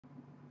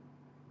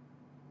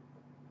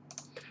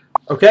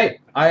Okay,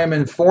 I am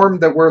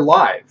informed that we're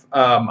live.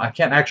 I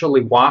can't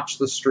actually watch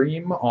the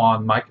stream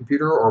on my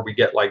computer or we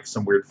get like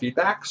some weird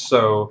feedback,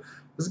 so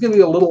this is going to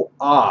be a little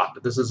odd.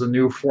 This is a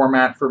new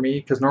format for me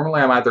because normally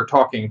I'm either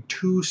talking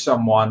to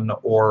someone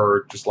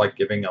or just like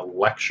giving a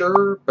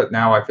lecture, but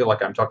now I feel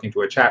like I'm talking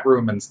to a chat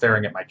room and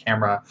staring at my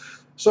camera.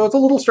 So it's a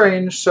little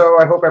strange,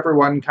 so I hope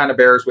everyone kind of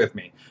bears with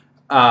me.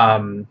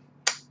 Hi,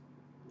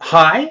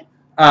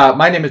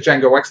 my name is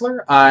Django Wexler.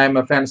 I'm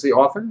a fantasy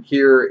author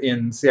here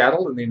in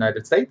Seattle in the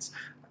United States.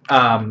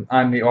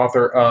 I'm the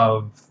author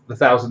of The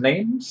Thousand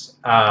Names,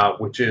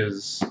 which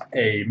is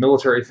a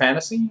military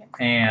fantasy,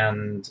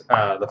 and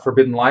The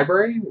Forbidden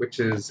Library, which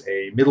is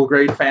a middle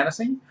grade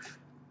fantasy.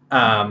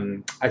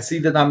 I see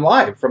that I'm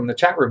live from the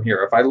chat room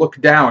here. If I look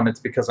down,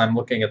 it's because I'm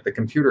looking at the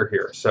computer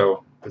here,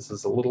 so this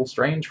is a little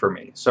strange for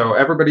me. So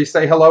everybody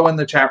say hello in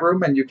the chat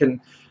room, and you can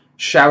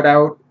shout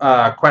out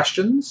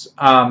questions.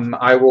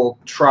 I will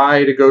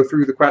try to go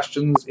through the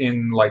questions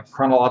in like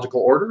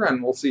chronological order,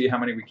 and we'll see how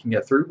many we can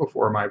get through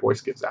before my voice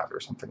gives out or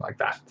something like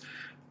that.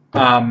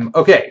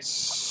 Okay,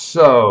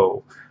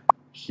 so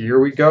here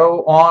we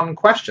go on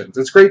questions.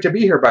 It's great to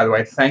be here, by the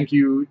way. Thank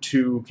you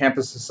to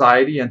Campus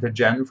Society and to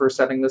Jen for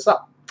setting this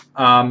up.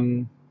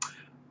 All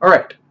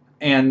right,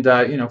 and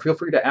feel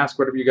free to ask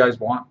whatever you guys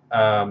want.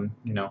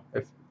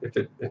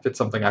 If it's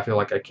something I feel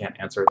like I can't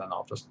answer, then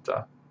I'll just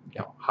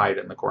hide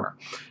in the corner.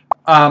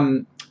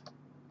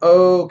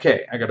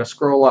 Okay, I gotta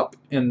scroll up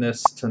in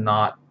this to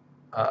not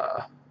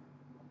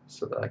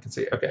so that I can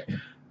see. Okay,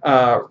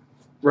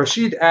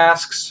 Rashid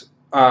asks,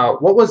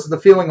 what was the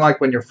feeling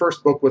like when your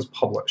first book was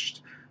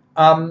published?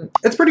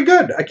 It's pretty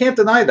good. I can't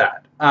deny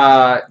that.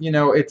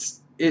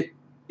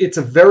 It's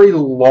a very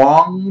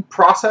long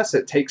process.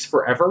 It takes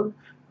forever.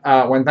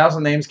 When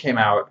Thousand Names came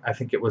out, I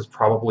think it was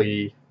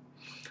probably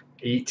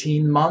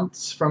 18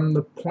 months from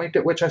the point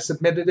at which I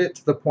submitted it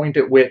to the point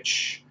at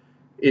which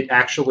it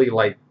actually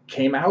like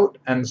came out.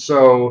 And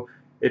so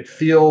it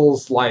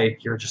feels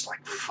like you're just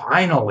like,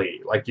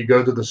 finally, like you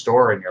go to the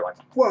store and you're like,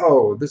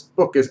 whoa, this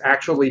book is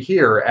actually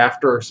here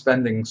after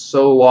spending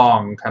so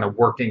long kind of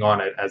working on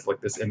it as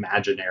like this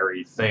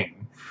imaginary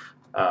thing.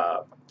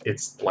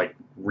 It's like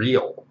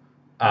real.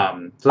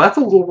 So that's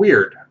a little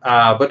weird,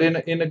 but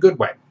in a good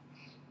way.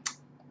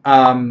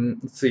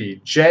 Let's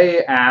see.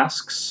 Jay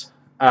asks,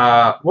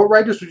 what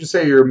writers would you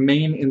say are your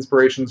main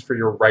inspirations for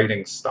your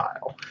writing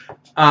style?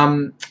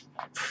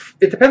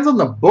 It depends on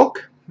the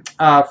book.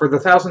 For The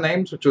Thousand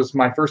Names, which was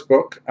my first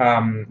book,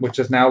 which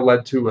has now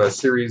led to a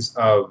series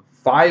of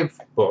 5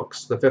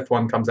 books. The 5th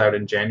one comes out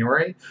in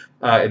January.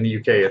 In the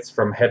UK, it's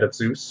from Head of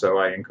Zeus, so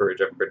I encourage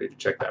everybody to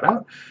check that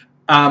out.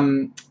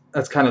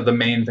 That's kind of the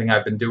main thing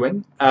I've been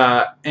doing.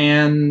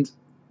 And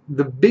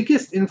the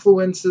biggest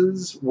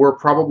influences were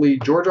probably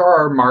George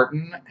R.R.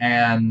 Martin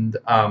and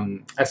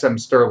S.M.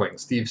 Stirling,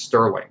 Steve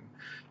Stirling.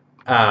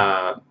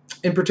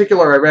 In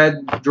particular, I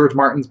read George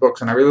Martin's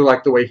books, and I really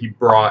liked the way he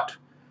brought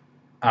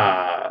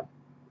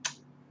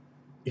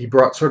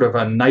sort of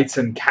a knights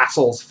and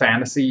castles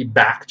fantasy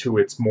back to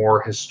its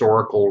more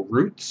historical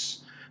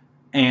roots,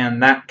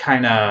 and that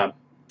kind of,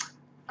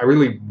 I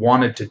really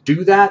wanted to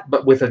do that,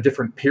 but with a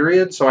different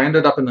period. So I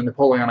ended up in the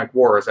Napoleonic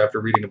Wars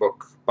after reading a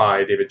book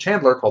by David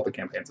Chandler called The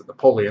Campaigns of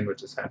Napoleon,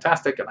 which is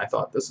fantastic, and I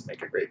thought this would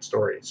make a great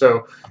story.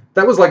 So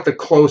that was like the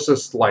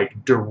closest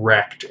like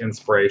direct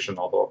inspiration,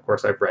 although of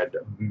course I've read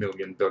a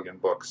million billion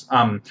books.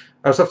 I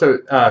also have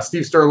to,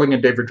 Steve Stirling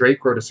and David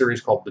Drake wrote a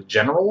series called The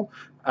General,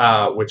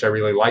 which I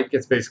really like.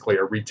 It's basically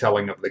a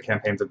retelling of the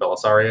campaigns of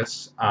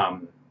Belisarius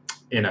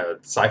in a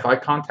sci-fi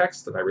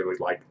context, and I really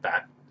like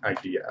that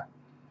idea.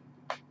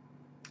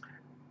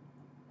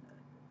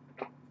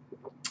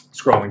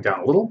 Scrolling down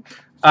a little.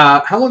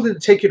 How long did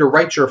it take you to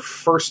write your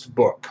first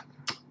book?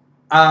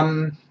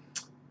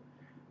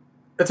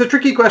 It's a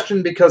tricky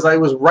question because I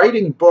was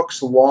writing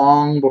books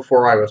long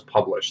before I was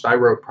published. I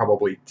wrote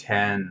probably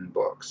 10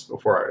 books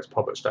before I was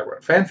published. I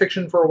wrote fan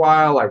fiction for a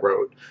while. I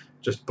wrote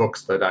just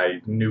books that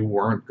I knew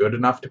weren't good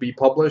enough to be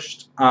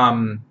published.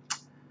 And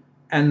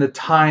the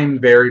time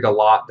varied a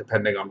lot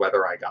depending on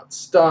whether I got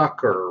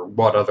stuck or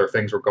what other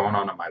things were going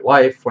on in my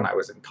life. When I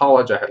was in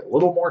college, I had a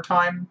little more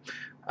time.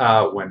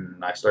 When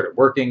I started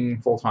working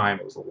full-time,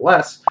 it was a little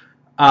less.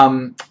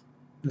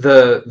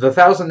 The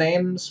Thousand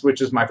Names,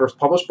 which is my first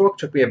published book,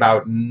 took me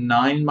about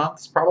 9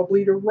 months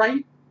probably to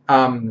write.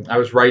 I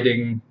was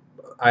writing,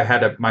 I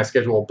had my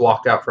schedule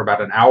blocked out for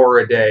about an hour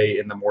a day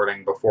in the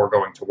morning before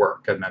going to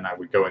work, and then I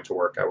would go into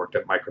work. I worked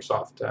at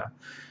Microsoft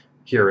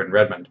here in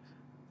Redmond.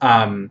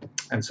 And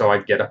so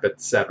I'd get up at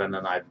 7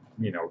 and I'd,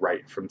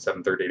 write from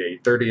 7:30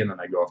 to 8:30, and then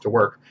I'd go off to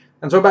work.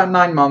 And so about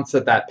 9 months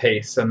at that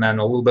pace, and then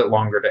a little bit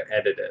longer to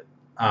edit it.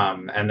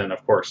 And then,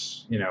 of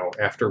course,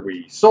 after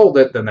we sold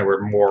it, then there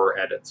were more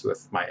edits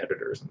with my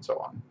editors and so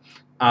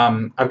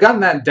on. I've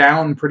gotten that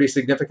down pretty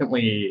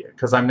significantly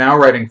because I'm now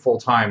writing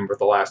full-time for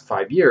the last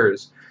 5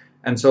 years.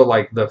 And so,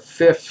 like, the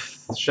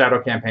 5th Shadow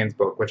Campaigns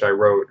book, which I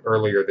wrote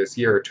earlier this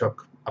year,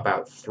 took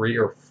about 3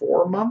 or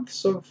 4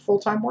 months of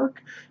full-time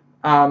work.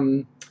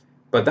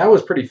 But that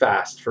was pretty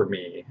fast for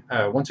me.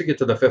 Once you get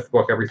to the 5th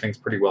book, everything's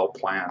pretty well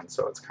planned,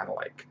 so it's kind of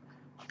like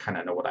kind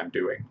of know what I'm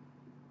doing.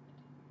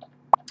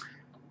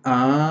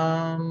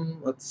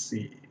 Let's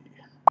see.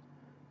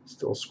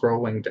 Still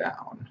scrolling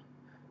down.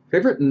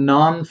 Favorite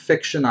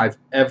nonfiction I've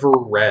ever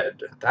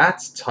read?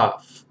 That's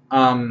tough.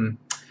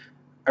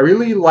 I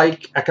really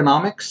like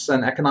economics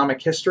and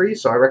economic history,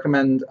 so I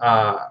recommend,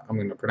 I'm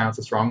going to pronounce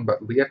this wrong,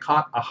 but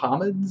Liaquat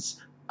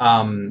Ahamad's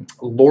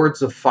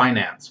Lords of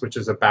Finance, which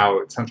is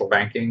about central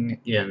banking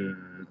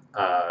in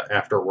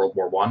after World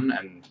War I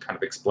and kind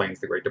of explains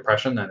the Great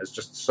Depression and is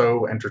just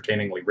so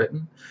entertainingly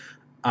written.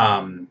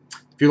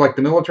 If you like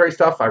the military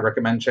stuff, I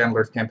recommend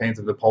Chandler's Campaigns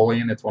of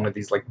Napoleon. It's one of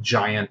these like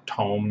giant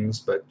tomes,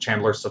 but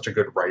Chandler's such a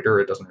good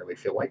writer, it doesn't really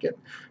feel like it.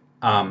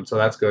 So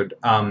that's good.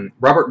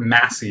 Robert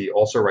Massey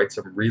also writes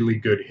some really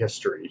good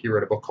history. He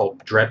wrote a book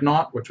called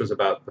Dreadnought, which was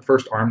about the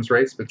first arms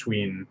race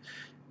between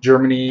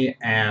Germany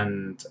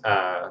and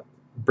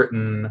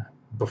Britain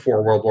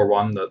before World War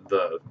I,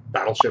 the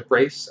battleship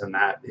race, and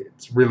that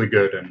it's really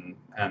good.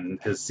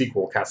 And his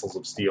sequel, Castles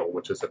of Steel,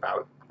 which is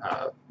about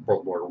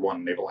World War I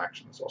naval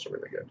action, is also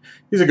really good.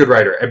 He's a good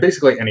writer.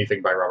 Basically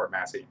anything by Robert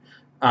Massey.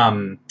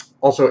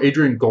 Also,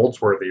 Adrian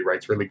Goldsworthy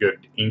writes really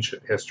good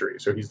ancient history,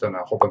 so he's done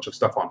a whole bunch of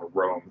stuff on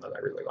Rome that I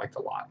really liked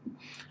a lot.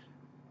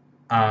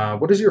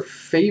 What is your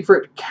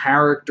favorite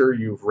character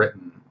you've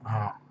written?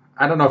 Oh,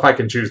 I don't know if I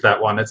can choose that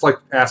one. It's like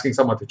asking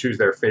someone to choose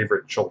their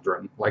favorite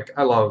children. Like,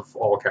 I love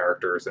all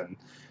characters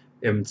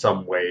in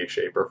some way,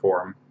 shape, or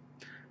form.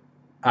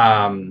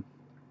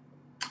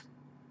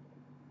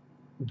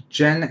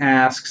 Jen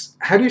asks,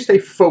 how do you stay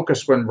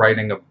focused when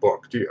writing a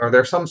book? Are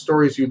there some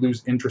stories you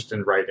lose interest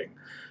in writing?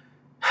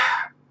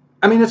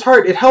 I mean, it's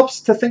hard. It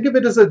helps to think of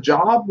it as a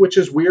job, which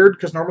is weird,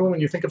 because normally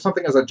when you think of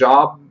something as a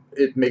job,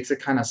 it makes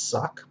it kind of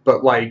suck.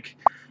 But, like,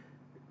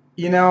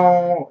 you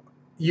know,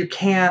 you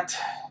can't...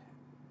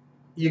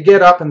 You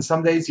get up and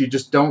some days you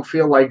just don't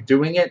feel like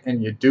doing it,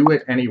 and you do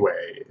it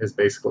anyway, is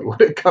basically what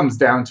it comes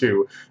down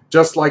to.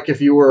 Just like if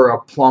you were a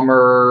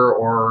plumber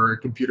or a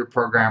computer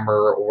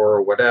programmer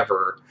or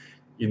whatever,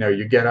 you know,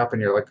 you get up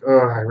and you're like,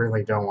 oh, I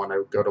really don't want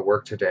to go to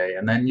work today.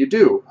 And then you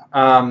do,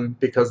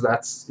 because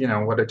that's, you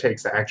know, what it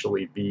takes to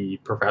actually be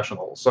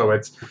professional. So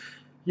it's,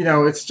 you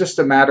know, it's just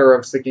a matter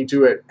of sticking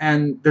to it.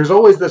 And there's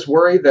always this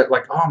worry that,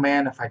 like, oh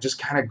man, if I just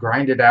kind of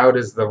grind it out,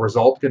 is the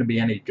result going to be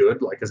any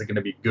good? Like, is it going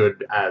to be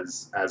good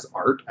as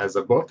art, as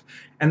a book?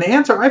 And the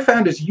answer I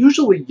found is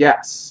usually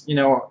yes. You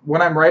know,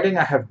 when I'm writing,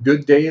 I have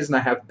good days and I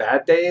have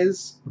bad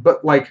days.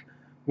 But, like,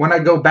 when I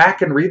go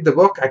back and read the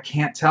book, I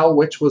can't tell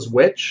which was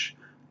which.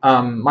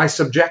 My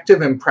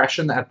subjective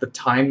impression at the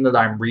time that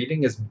I'm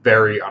reading is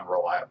very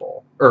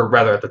unreliable. Or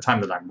rather, at the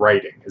time that I'm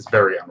writing is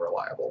very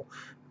unreliable.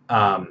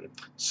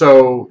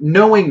 So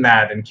knowing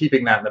that and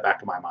keeping that in the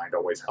back of my mind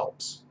always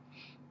helps.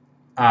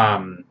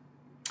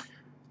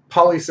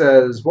 Polly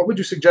says, what would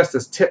you suggest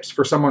as tips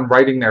for someone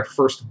writing their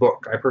first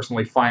book? I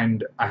personally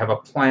find I have a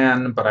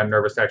plan, but I'm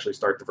nervous to actually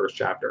start the first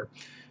chapter.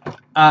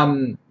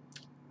 That's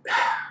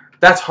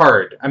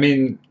hard. I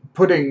mean,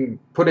 putting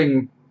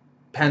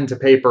pen to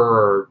paper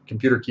or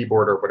computer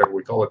keyboard or whatever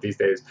we call it these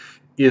days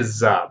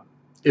is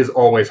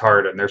always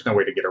hard, and there's no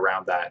way to get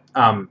around that.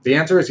 The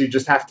answer is you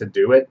just have to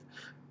do it.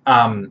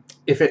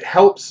 If it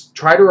helps,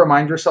 try to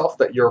remind yourself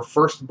that your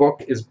first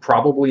book is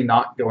probably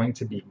not going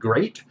to be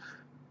great.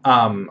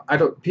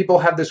 People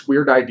have this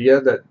weird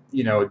idea that,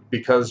 you know,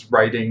 because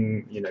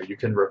writing, you know, you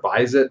can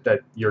revise it,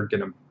 that you're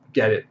going to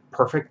get it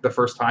perfect the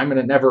first time, and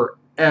it never,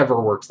 ever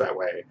works that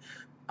way.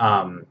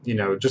 You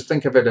know, just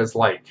think of it as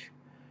like,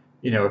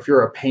 you know, if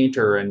you're a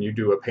painter and you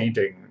do a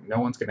painting, no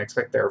one's going to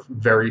expect their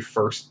very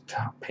first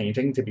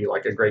painting to be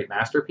like a great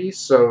masterpiece.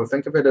 So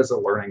think of it as a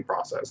learning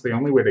process. The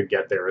only way to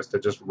get there is to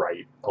just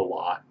write a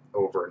lot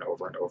over and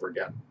over and over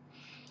again.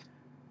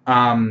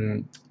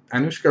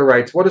 Anushka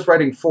writes, what does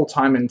writing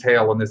full-time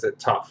entail, and is it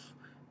tough?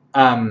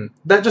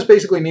 That just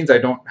basically means I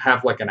don't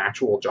have like an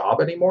actual job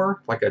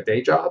anymore, like a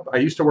day job. I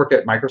used to work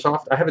at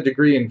Microsoft. I have a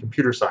degree in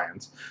computer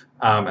science.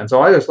 And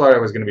so I always thought I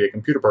was going to be a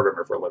computer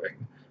programmer for a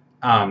living.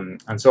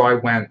 And so I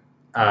went,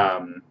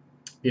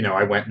 you know,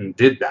 I went and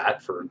did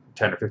that for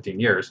 10 or 15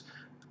 years.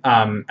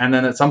 And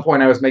then at some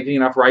point I was making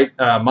enough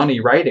money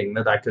writing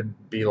that I could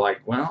be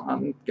like, well,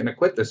 I'm going to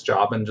quit this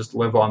job and just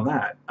live on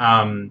that.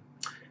 And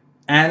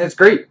it's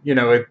great. You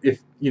know,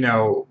 if you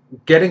know,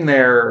 getting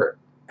there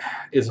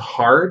is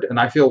hard, and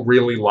I feel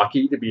really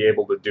lucky to be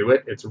able to do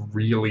it. It's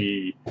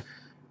really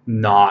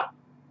not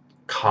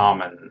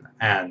common,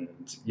 and,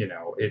 you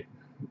know,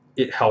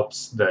 it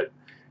helps that,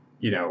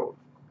 you know,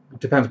 it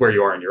depends where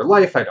you are in your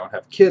life. I don't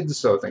have kids,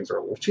 so things are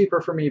a little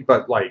cheaper for me,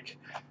 but, like,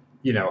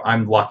 you know,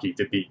 I'm lucky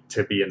to be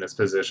in this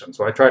position,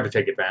 so I try to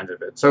take advantage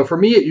of it. So for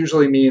me, it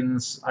usually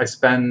means I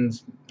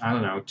spend, I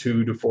don't know,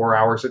 2 to 4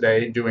 hours a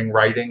day doing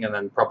writing, and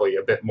then probably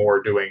a bit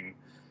more doing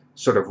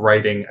sort of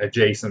writing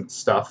adjacent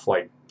stuff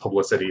like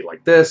publicity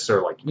like this,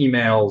 or like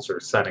emails, or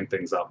setting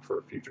things up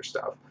for future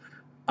stuff.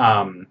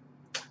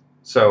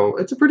 So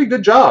it's a pretty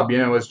good job, you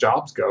know, as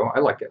jobs go. I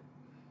like it.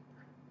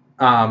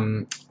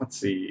 Let's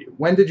see.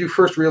 When did you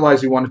first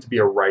realize you wanted to be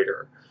a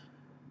writer?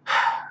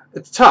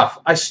 It's tough.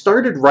 I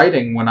started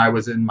writing when I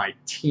was in my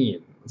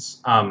teens.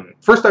 Dragons.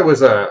 First, I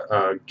was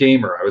a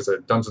gamer. I was a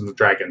Dungeons and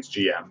Dragons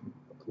GM,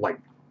 like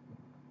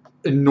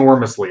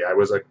enormously. I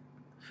was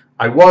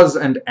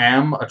and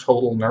am a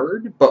total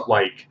nerd, but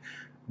like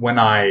when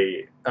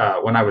I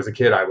was a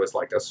kid, I was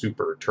like a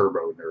super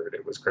turbo nerd.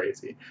 It was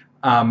crazy.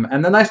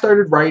 And then I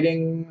started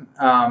writing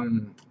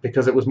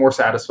because it was more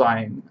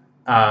satisfying.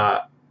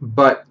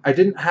 But I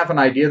didn't have an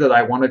idea that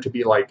I wanted to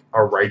be like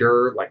a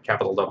writer, like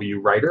capital W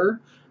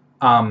writer.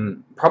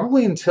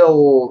 Probably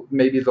until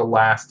maybe the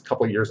last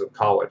couple of years of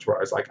college, where I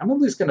was like, I'm at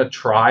least going to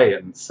try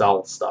and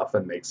sell stuff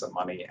and make some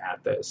money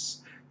at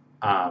this.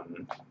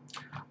 Um,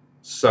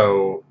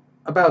 so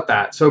about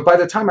that. So by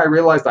the time I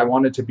realized I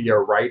wanted to be a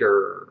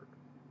writer,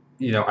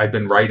 I'd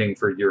been writing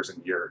for years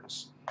and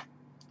years.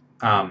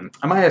 Am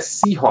I a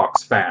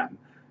Seahawks fan?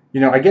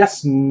 I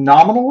guess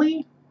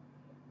nominally.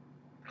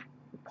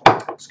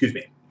 Excuse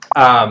me.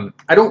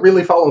 I don't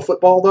really follow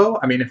football though.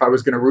 I mean, if I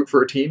was going to root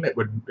for a team, it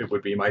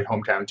would be my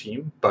hometown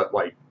team. But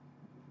like,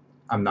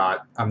 I'm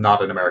not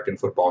an American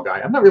football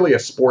guy. I'm not really a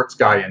sports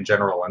guy in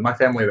general. And my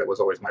family, that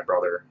was always my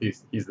brother.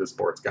 He's the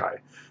sports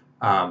guy.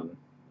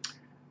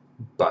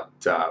 But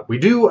we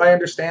do, I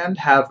understand,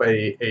 have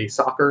a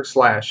soccer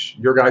 /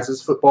 your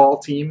guys' football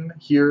team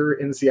here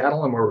in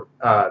Seattle, and we're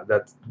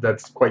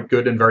that's quite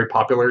good and very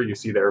popular. You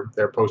see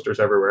their posters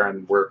everywhere,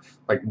 and we're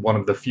like one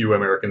of the few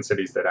American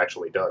cities that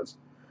actually does.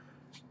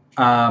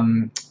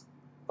 I'd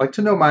like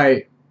to know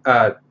my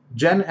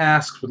Jen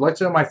asks, would like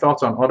to know my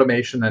thoughts on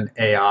automation and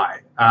AI.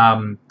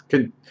 I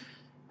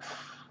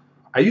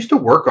used to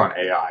work on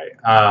AI.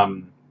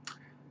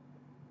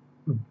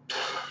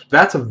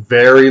 That's a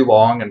very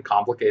long and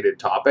complicated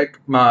topic.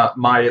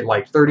 My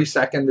like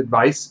 30-second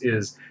advice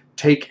is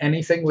take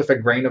anything with a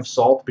grain of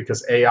salt,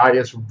 because AI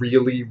is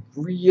really,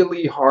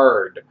 really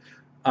hard.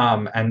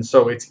 And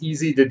so it's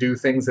easy to do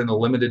things in a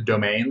limited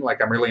domain.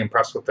 Like I'm really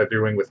impressed with what they're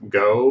doing with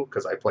Go,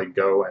 because I play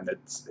Go and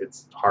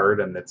it's hard,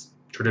 and it's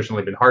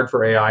traditionally been hard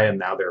for AI, and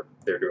now they're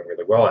doing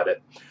really well at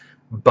it.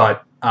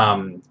 But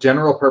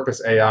general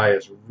purpose AI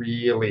is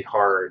really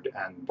hard,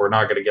 and we're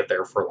not going to get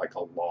there for like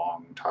a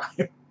long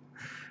time.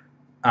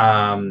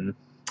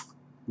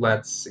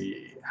 Let's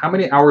see. How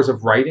many hours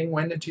of writing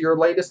went into your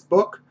latest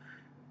book?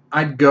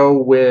 I'd go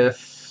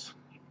with,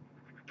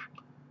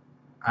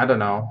 I don't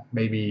know,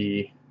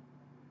 maybe,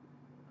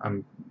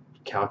 I'm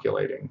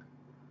calculating,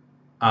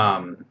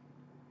 300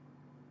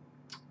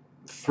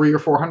 or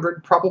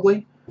 400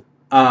 probably.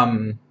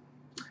 My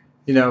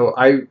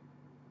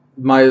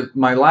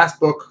last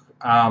book,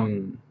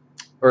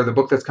 or the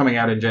book that's coming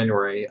out in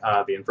January,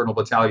 The Infernal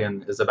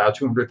Battalion, is about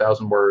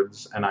 200,000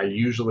 words, and I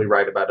usually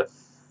write about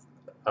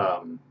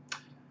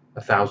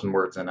 1,000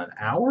 words in an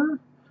hour.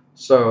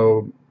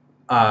 So,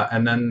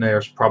 and then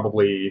there's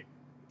probably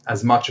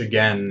as much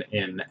again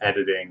in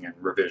editing and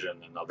revision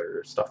and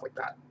other stuff like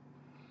that.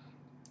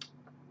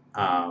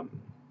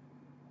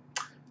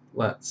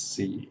 Let's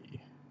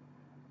see.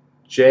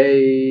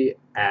 Jay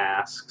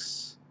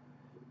asks,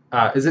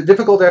 is it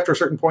difficult after a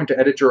certain point to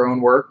edit your own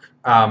work?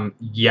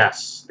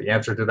 Yes. The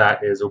answer to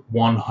that is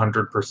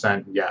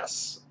 100%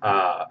 yes.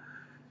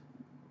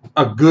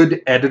 A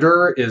good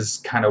editor is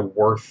kind of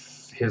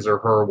worth his or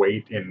her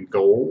weight in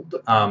gold.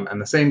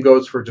 And the same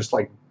goes for just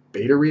like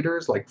beta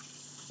readers, like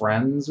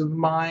friends of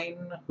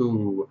mine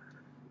who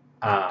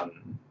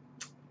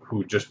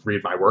just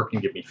read my work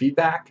and give me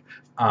feedback.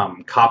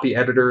 Copy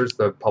editors,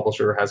 the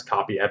publisher has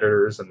copy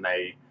editors, and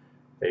they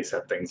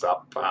set things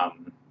up.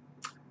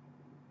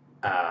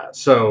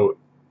 So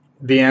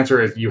the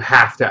answer is you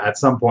have to at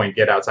some point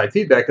get outside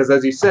feedback, because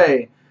as you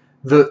say,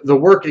 the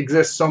work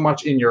exists so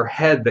much in your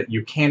head that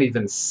you can't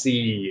even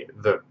see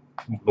the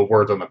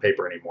words on the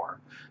paper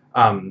anymore.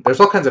 There's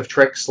all kinds of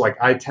tricks. Like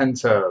I tend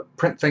to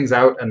print things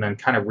out and then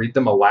kind of read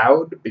them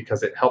aloud,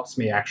 because it helps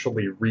me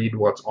actually read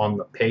what's on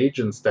the page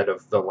instead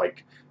of the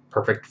like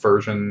perfect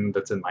version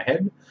that's in my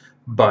head.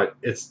 But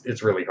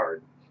it's really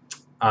hard.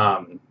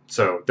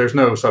 So there's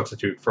no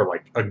substitute for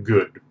like a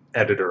good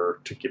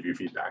editor to give you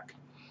feedback.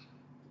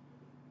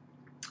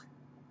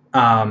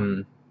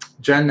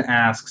 Jen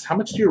asks, how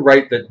much do you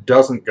write that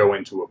doesn't go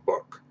into a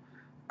book?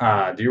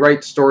 Do you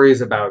write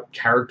stories about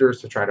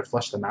characters to try to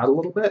flesh them out a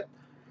little bit?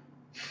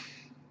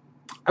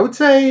 I would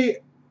say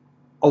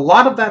a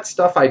lot of that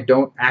stuff I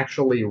don't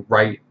actually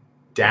write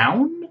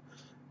down.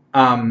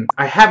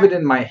 I have it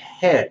in my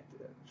head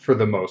for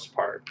the most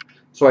part.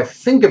 So I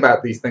think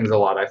about these things a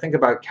lot. I think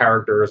about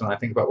characters, and I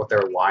think about what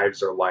their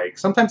lives are like.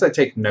 Sometimes I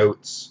take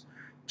notes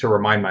to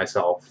remind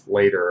myself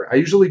later. I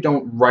usually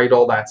don't write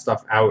all that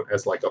stuff out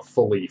as like a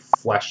fully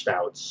fleshed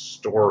out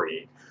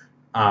story.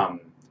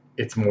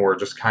 It's more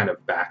just kind of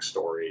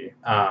backstory.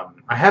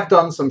 I have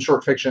done some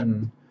short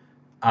fiction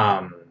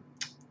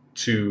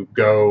to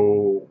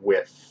go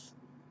with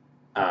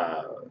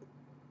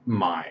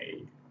my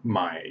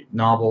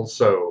novels.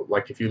 So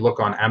like if you look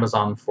on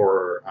Amazon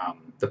for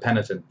The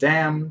Penitent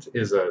Damned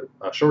is a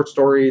short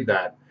story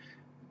that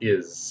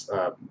is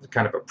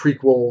kind of a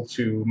prequel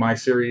to my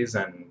series,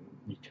 and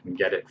you can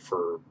get it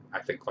for, I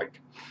think, like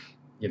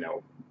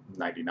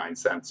 99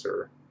 cents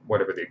or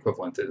whatever the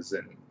equivalent is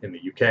in the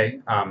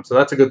UK. So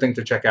that's a good thing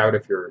to check out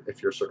if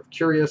you're sort of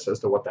curious as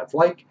to what that's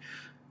like.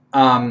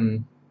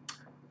 And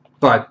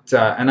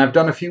I've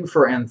done a few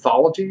for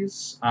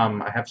anthologies.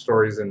 I have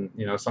stories, and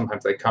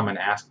sometimes they come and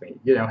ask me,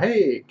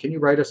 hey, can you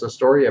write us a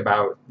story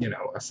about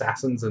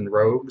assassins and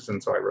rogues?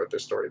 And so I wrote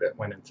this story that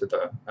went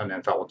into an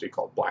anthology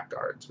called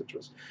Blackguards, which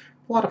was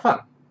a lot of fun.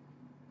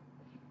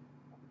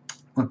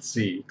 Let's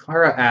see.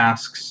 Clara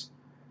asks,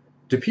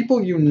 do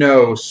people you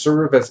know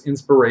serve as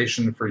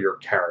inspiration for your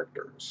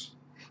characters?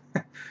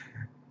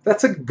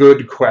 That's a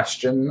good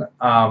question.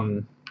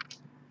 The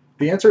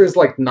answer is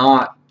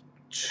not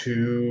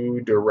too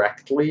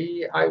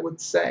directly, I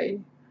would say.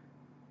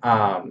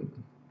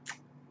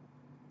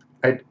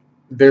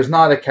 There's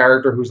not a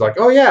character who's like,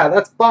 oh yeah,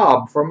 that's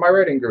Bob from my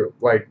writing group.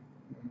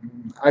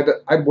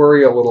 I'd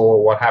worry a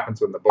little what happens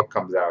when the book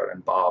comes out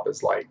and Bob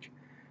is like,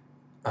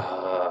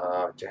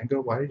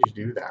 Django, why did you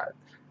do that?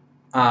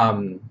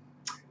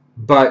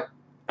 But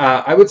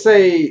I would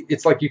say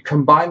it's like you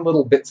combine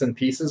little bits and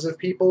pieces of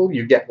people.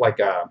 You get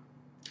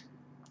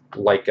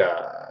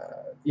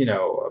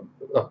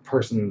a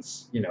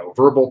person's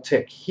verbal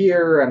tick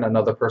here, and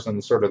another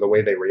person's sort of the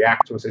way they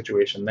react to a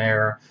situation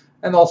there,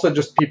 and also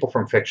just people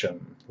from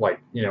fiction.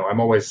 I'm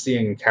always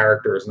seeing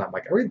characters, and I'm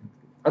like,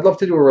 I'd love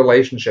to do a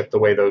relationship the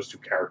way those two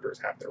characters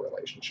have their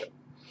relationship.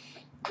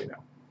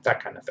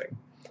 That kind of thing.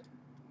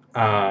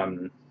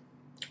 Let's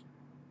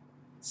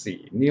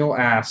see. Neil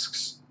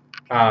asks,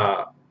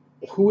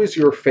 who is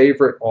your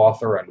favorite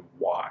author and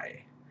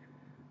why?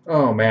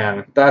 Oh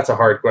man, that's a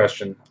hard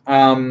question.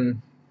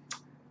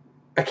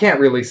 I can't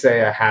really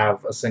say I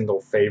have a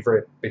single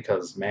favorite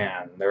because,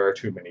 man, there are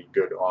too many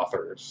good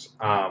authors.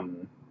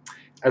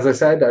 As I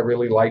said, I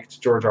really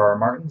liked George R.R.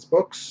 Martin's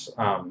books.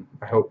 I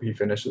hope he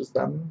finishes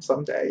them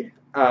someday.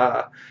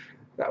 That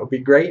would be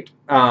great.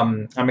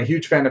 I'm a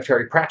huge fan of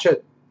Terry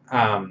Pratchett.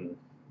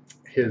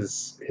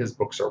 His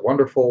books are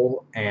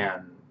wonderful,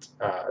 and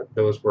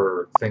those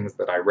were things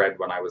that I read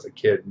when I was a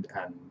kid,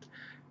 and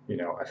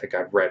I think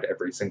I've read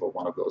every single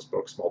one of those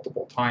books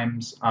multiple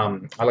times.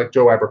 I like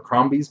Joe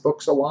Abercrombie's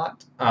books a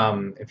lot.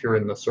 If you're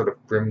in the sort of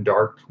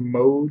grimdark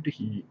mode,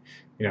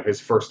 his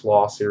First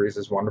Law series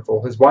is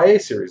wonderful. His YA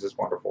series is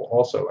wonderful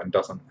also, and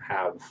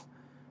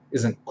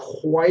isn't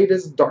quite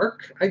as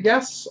dark, I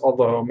guess,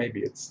 although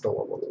maybe it's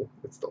still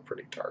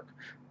pretty dark.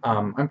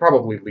 I'm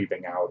probably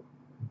leaving out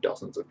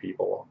dozens of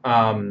people.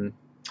 On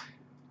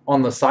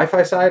the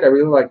sci-fi side, I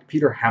really like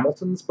Peter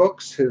Hamilton's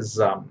books.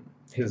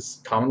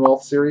 His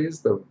Commonwealth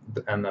series,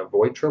 and the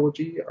Void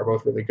trilogy are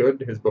both really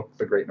good. His book,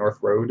 The Great North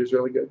Road, is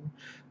really good.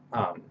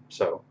 It's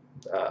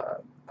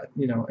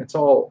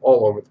all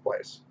over the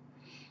place.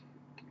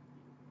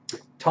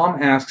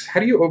 Tom asks, how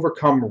do you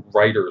overcome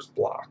writer's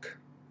block?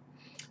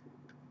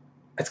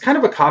 It's kind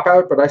of a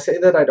cop-out, but I say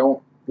that I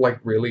don't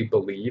really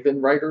believe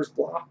in writer's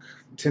block.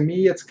 To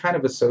me, it's kind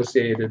of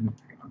associated.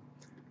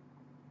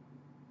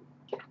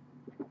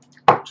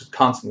 Just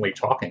constantly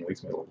talking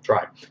leaves me a little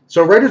dry.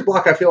 So writer's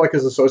block, I feel like,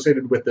 is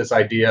associated with this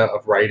idea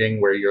of writing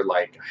where you're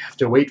like, I have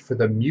to wait for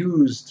the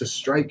muse to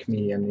strike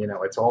me, and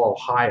it's all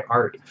high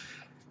art.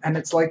 And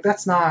it's like,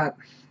 that's not.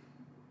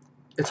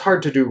 It's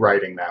hard to do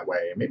writing that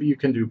way. Maybe you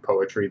can do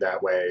poetry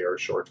that way or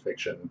short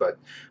fiction, but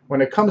when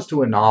it comes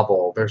to a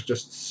novel, there's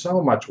just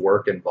so much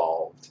work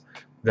involved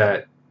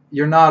that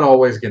you're not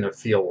always going to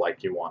feel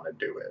like you want to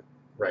do it,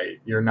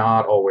 right? You're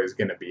not always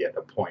going to be at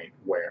a point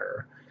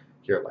where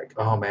you're like,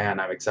 oh man,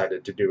 I'm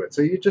excited to do it.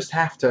 So you just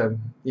have to,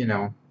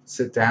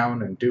 sit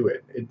down and do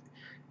it.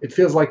 It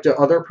feels like, do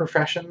other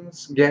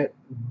professions get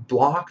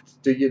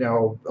blocked?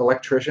 Do,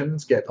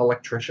 electricians get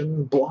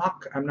electrician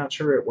block? I'm not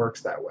sure it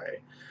works that way.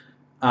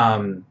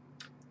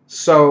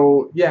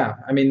 So yeah,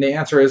 I mean, the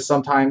answer is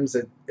sometimes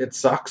it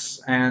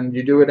sucks and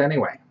you do it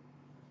anyway.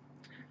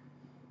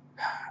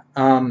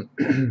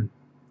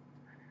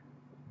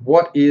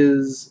 What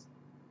is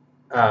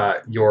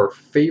your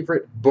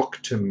favorite book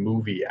to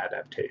movie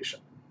adaptation?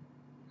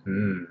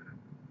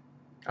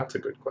 That's a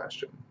good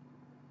question.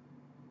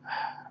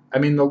 I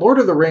mean, The Lord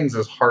of the Rings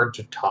is hard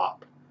to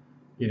top.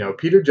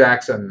 Peter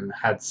Jackson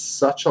had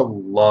such a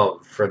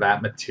love for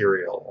that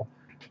material.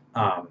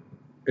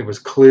 It was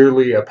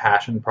clearly a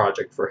passion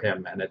project for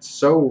him, and it's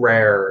so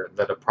rare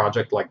that a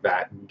project like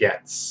that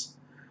gets,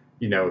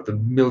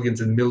 the millions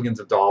and millions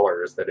of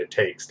dollars that it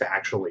takes to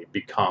actually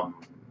become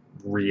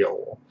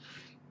real.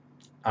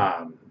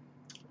 That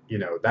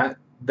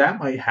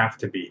might have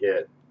to be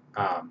it.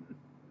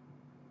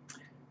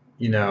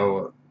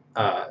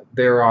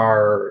 There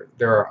are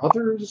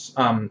others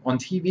on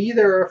TV.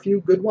 There are a few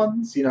good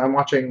ones. I'm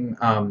watching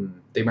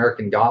the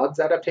American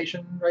Gods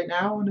adaptation right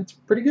now, and it's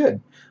pretty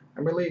good.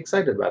 I'm really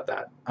excited about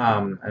that,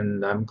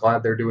 and I'm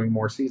glad they're doing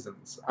more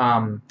seasons.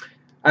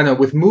 I know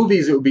with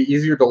movies it would be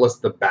easier to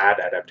list the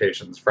bad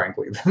adaptations,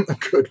 frankly, than the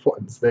good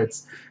ones.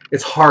 It's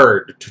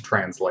hard to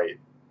translate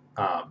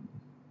a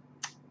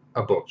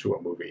book to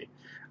a movie.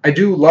 I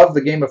do love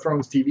the Game of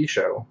Thrones TV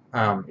show.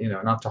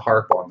 Not to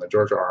harp on the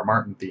George R.R.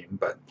 Martin theme,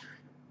 but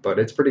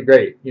it's pretty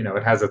great.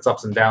 It has its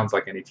ups and downs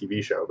like any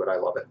TV show, but I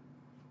love it.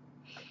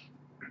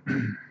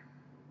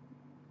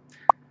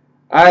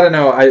 I don't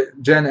know.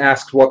 Jen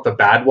asked what the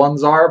bad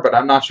ones are, but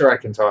I'm not sure I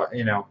can talk.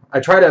 You know, I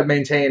try to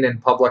maintain in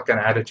public an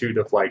attitude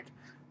of like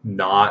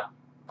not,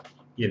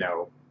 you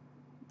know,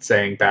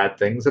 saying bad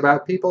things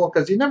about people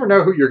because you never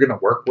know who you're going to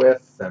work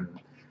with, and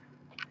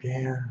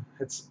yeah,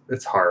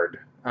 it's hard.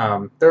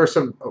 There are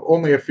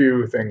only a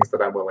few things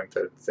that I'm willing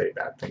to say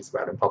bad things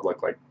about in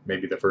public, like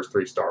maybe the first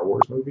three Star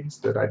Wars movies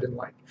that I didn't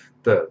like,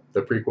 the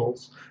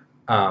prequels,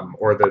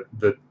 or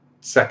the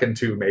second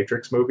two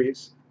Matrix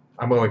movies.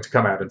 I'm willing to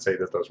come out and say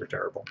that those were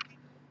terrible.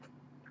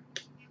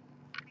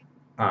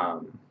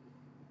 Um,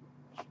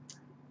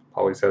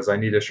 Polly says, I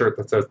need a shirt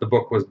that says the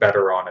book was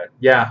better on it.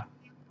 Yeah,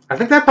 I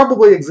think that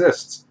probably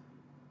exists.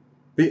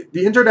 The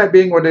internet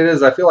being what it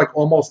is, I feel like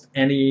almost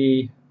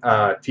any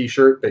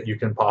T-shirt that you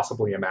can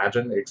possibly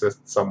imagine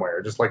exists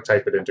somewhere. Just like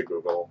type it into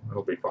Google,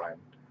 it'll be fine.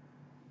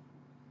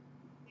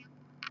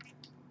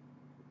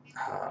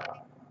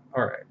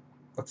 All right,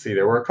 let's see.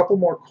 There were a couple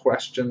more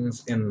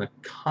questions in the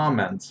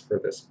comments for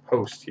this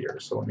post here,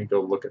 so let me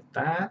go look at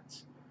that.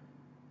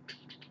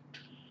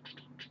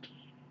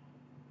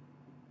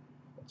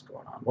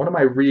 What am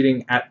I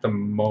reading at the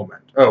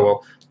moment? Oh,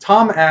 well,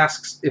 Tom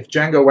asks if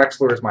Django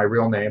Wexler is my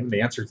real name. The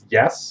answer is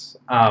yes.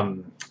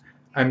 I'm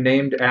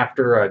named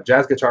after a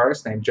jazz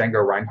guitarist named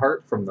Django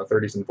Reinhardt from the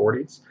 30s and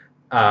 40s.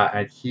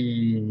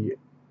 And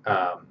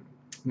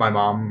my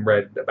mom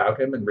read about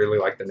him and really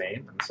liked the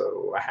name, and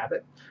so I have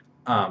it.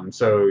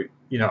 So,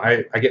 you know,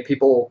 I get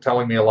people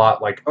telling me a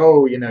lot like,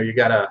 oh, you know, you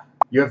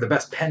have the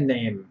best pen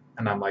name.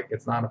 And I'm like,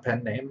 it's not a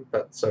pen name,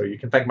 but so you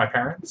can thank my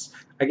parents,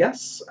 I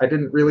guess. I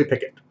didn't really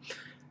pick it.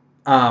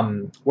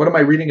 What am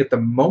I reading at the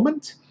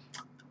moment?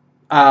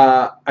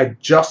 I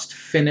just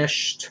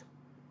finished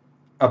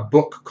a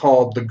book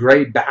called The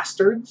Grey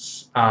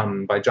Bastards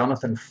by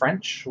Jonathan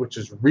French, which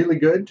is really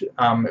good.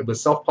 It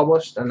was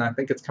self-published, and I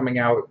think it's coming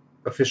out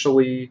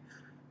officially,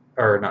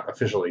 or not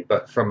officially,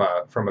 but from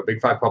a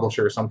Big Five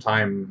publisher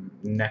sometime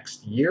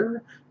next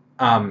year.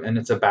 And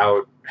it's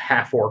about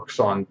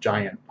half-orcs on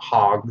giant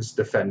hogs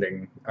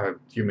defending a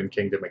human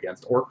kingdom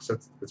against orcs.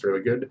 It's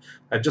really good.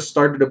 I just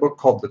started a book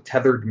called The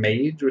Tethered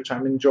Mage, which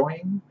I'm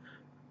enjoying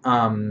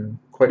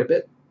quite a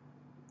bit.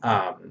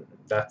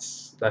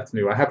 That's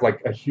new. I have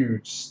like a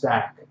huge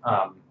stack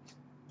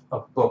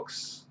of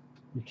books.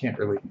 You can't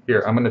really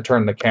hear. I'm going to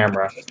turn the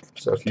camera,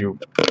 so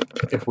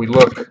if we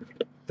look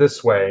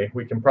this way,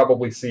 we can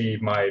probably see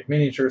my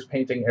miniatures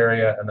painting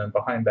area, and then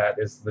behind that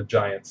is the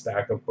giant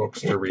stack of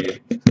books to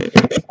read.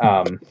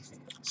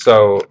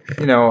 So,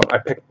 you know, I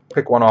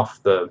pick one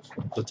off the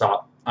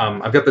top.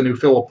 I've got the new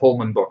Philip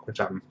Pullman book, which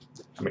I'm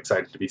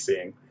excited to be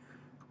seeing.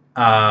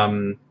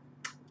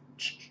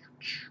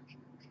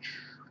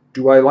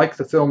 Do I like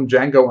the film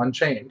Django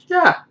Unchained?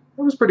 Yeah,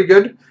 it was pretty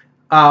good.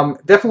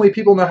 Definitely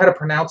people know how to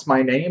pronounce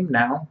my name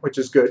now, which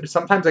is good.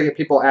 Sometimes I get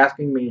people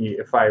asking me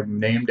if I'm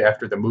named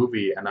after the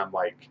movie, and I'm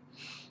like,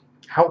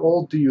 how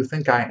old do you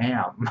think I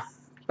am?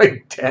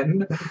 Like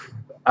 10?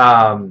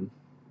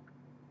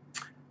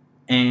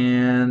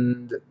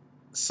 And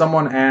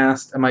someone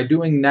asked, am I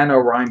doing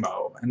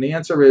NaNoWriMo? And the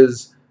answer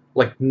is,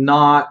 like,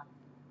 not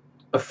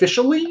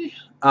officially,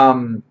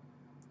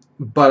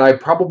 but I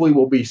probably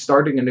will be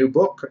starting a new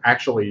book,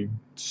 actually,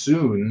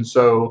 soon.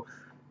 So,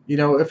 you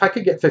know, if I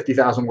could get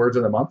 50,000 words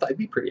in a month, I'd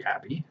be pretty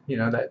happy. You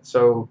know, that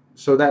so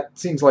that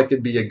seems like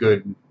it'd be a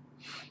good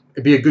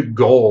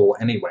goal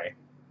anyway.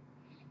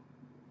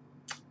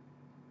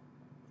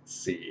 Let's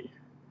see.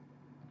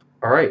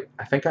 All right,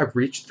 I think I've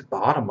reached the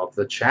bottom of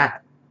the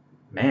chat.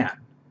 Man,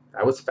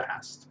 that was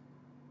fast.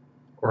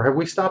 Or have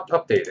we stopped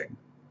updating?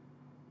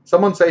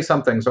 Someone say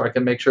something so I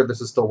can make sure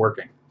this is still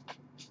working.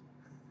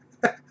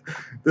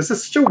 This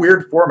is such a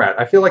weird format.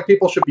 I feel like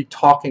people should be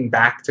talking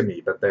back to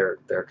me, but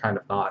they're kind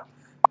of not.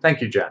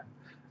 Thank you, Jen.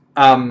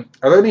 Are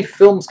there any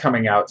films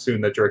coming out soon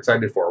that you're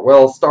excited for?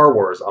 Well, Star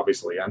Wars,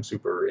 obviously. I'm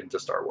super into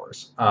Star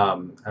Wars.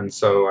 And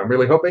so I'm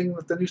really hoping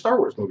that the new Star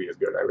Wars movie is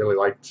good. I really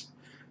liked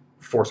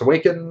Force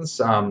Awakens.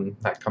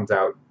 That comes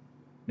out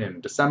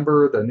in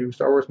December, the new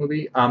Star Wars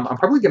movie. I'm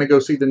probably going to go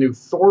see the new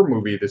Thor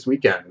movie this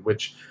weekend,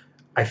 which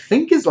I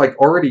think is like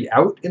already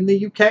out in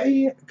the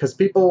UK, because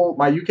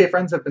my UK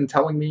friends have been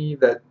telling me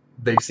that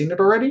they've seen it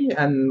already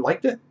and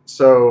liked it.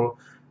 So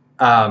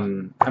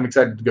I'm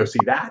excited to go see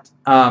that.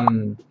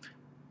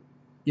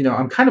 You know,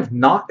 I'm kind of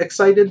not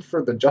excited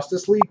for the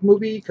Justice League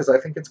movie because I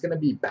think it's going to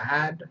be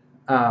bad.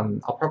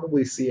 I'll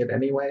probably see it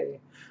anyway.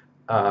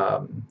 I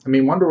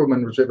mean, Wonder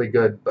Woman was really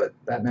good, but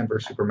Batman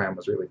vs Superman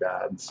was really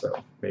bad. So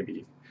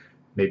maybe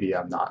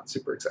I'm not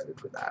super excited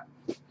for that.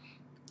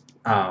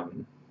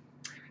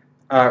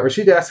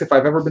 Rashida asks if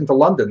I've ever been to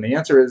London. The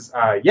answer is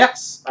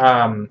yes.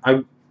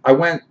 I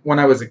went when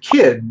I was a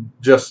kid,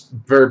 just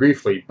very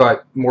briefly,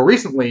 but more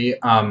recently,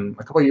 a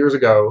couple of years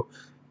ago,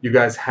 you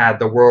guys had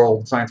the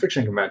World Science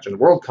Fiction Convention,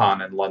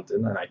 Worldcon in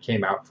London, and I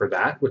came out for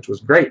that, which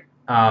was great.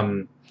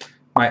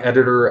 My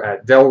editor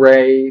at Del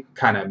Rey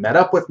kind of met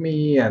up with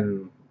me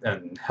and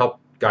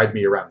helped guide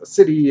me around the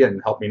city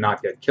and helped me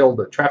not get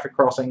killed at traffic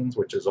crossings,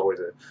 which is always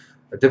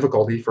a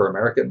difficulty for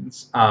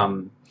Americans.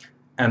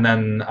 and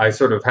then I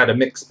sort of had a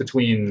mix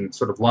between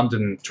sort of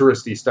London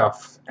touristy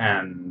stuff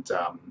and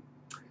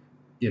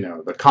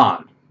the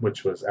con,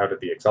 which was out at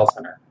the Excel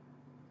Center.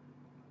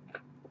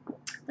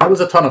 That was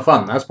a ton of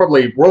fun. That's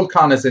probably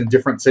Worldcon is in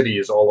different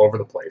cities all over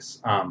the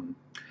place.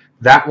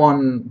 That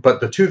one, but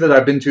the two that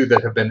I've been to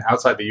that have been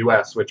outside the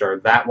U.S., which are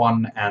that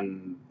one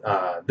and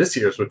this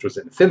year's, which was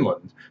in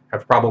Finland,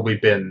 have probably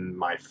been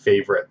my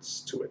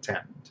favorites to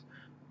attend.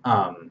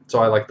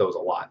 So I like those a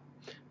lot.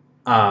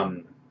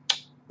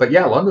 But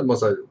yeah, London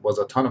was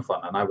a ton of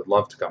fun, and I would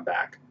love to come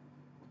back.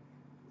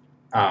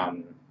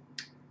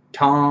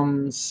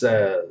 Tom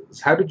says,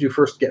 "How did you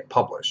first get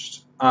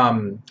published?"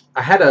 I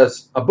had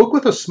a book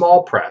with a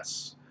small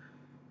press,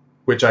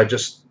 which I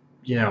just,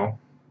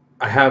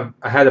 I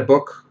had a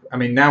book. I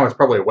mean, now it's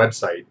probably a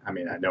website. I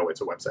mean, I know it's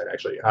a website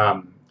actually,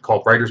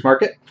 called Writer's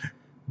Market.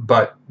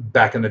 But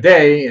back in the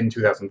day, in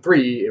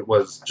 2003, it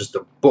was just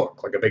a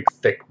book, like a big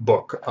thick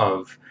book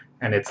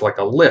and it's like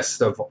a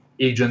list of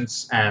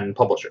agents and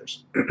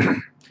publishers.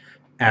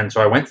 And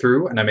so I went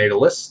through and I made a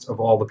list of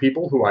all the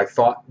people who I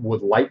thought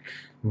would like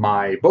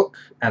my book,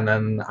 and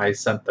then I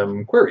sent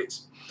them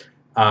queries,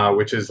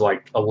 which is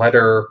like a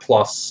letter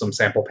plus some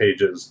sample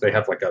pages. They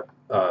have like a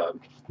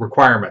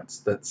requirements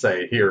that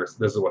say, here,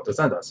 this is what to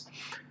send us.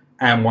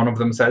 And one of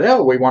them said,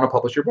 "Oh, we want to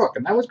publish your book,"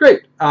 and that was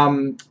great.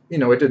 It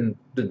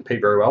didn't pay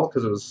very well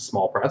because it was a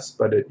small press,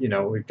 but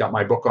we got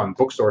my book on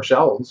bookstore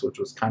shelves, which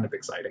was kind of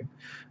exciting.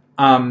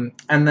 And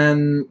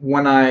then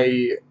when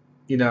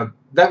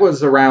that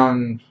was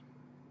around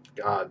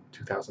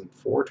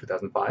 2004,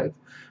 2005.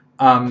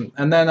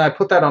 And then I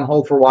put that on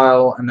hold for a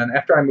while, and then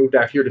after I moved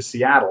out here to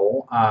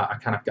Seattle, I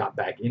kind of got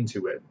back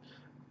into it.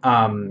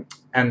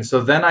 And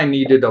so then I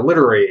needed a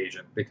literary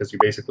agent, because you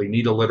basically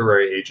need a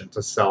literary agent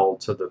to sell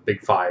to the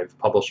big 5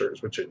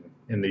 publishers, which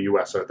in the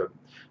U.S.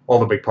 all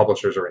the big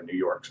publishers are in New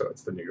York, so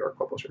it's the New York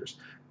publishers.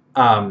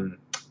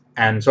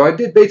 And so I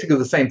did basically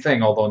the same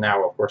thing, although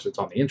now, of course, it's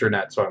on the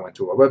internet. So I went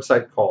to a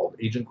website called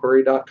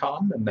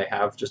agentquery.com, and they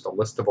have just a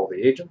list of all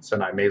the agents,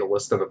 and I made a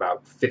list of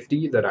about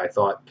 50 that I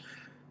thought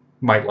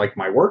might like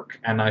my work,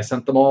 and I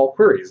sent them all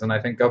queries. And I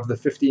think of the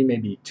 50,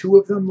 maybe 2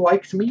 of them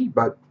liked me,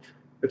 but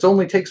it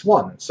only takes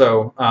 1.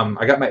 So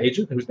I got my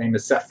agent, whose name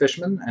is Seth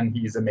Fishman, and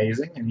he's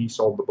amazing, and he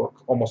sold the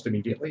book almost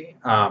immediately.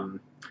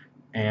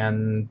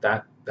 And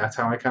that's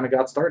how I kind of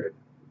got started.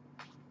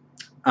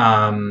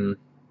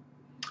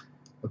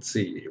 Let's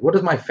see. What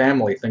does my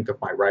family think of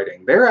my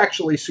writing? They're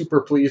actually super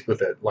pleased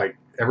with it. Like,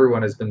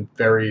 everyone has been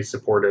very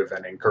supportive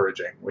and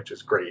encouraging, which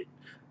is great.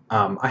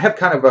 I have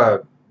kind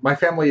of my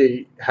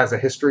family has a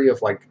history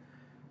of like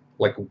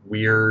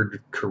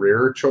weird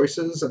career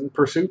choices and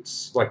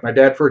pursuits. Like my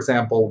dad, for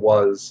example,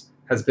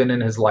 has been in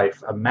his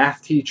life a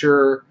math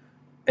teacher,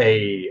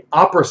 a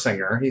opera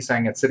singer. He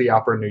sang at City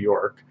Opera in New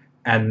York,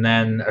 and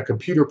then a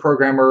computer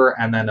programmer,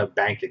 and then a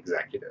bank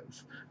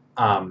executive.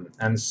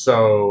 And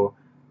so,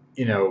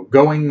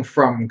 going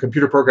from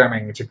computer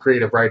programming to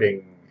creative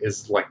writing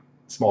is like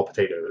small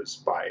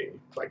potatoes by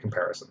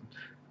comparison.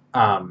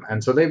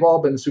 And so they've all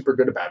been super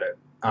good about it.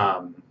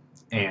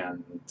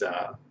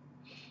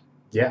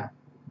 Yeah,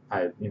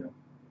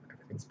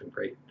 everything's been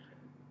great.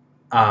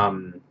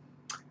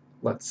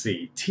 Let's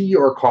see, tea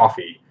or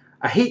coffee?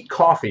 I hate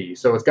coffee,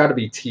 so it's got to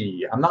be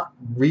tea. I'm not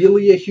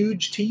really a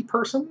huge tea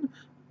person.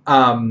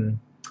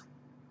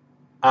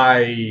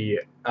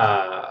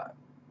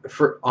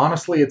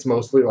 Honestly, it's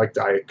mostly like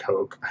Diet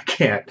Coke. I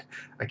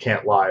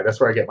can't lie. That's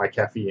where I get my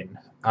caffeine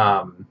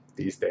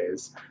these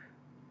days.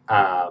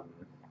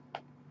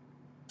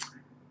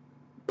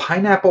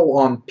 Pineapple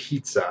on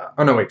pizza.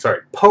 Oh no, wait,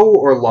 sorry. Poe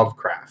or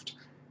Lovecraft?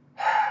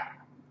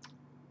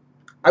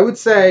 I would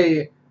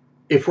say,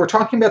 if we're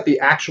talking about the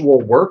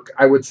actual work,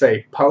 I would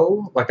say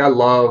Poe. Like, I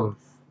love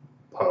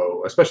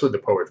Poe, especially the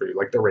poetry.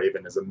 Like, The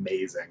Raven is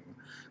amazing.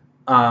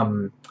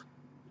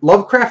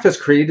 Lovecraft has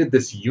created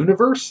this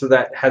universe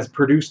that has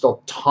produced a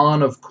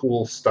ton of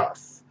cool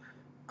stuff.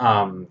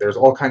 There's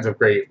all kinds of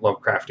great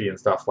Lovecraftian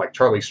stuff, like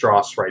Charlie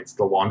Strauss writes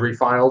the Laundry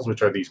Files,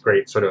 which are these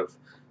great sort of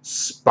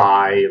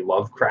spy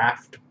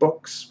Lovecraft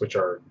books, which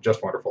are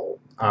just wonderful,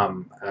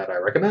 that I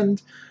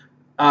recommend.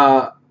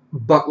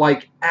 But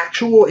like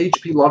actual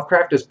H.P.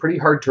 Lovecraft is pretty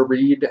hard to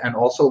read, and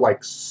also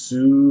like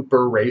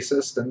super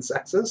racist and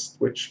sexist,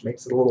 which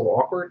makes it a little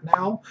awkward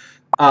now.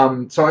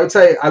 So I would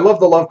say I love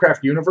the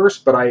Lovecraft universe,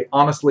 but I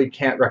honestly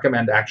can't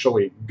recommend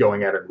actually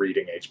going out and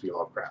reading H.P.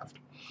 Lovecraft.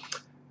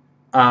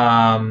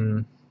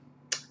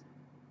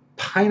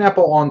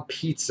 Pineapple on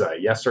pizza,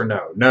 yes or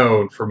no?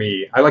 No, for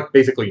me. I like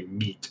basically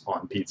meat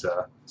on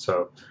pizza.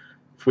 So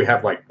if we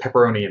have like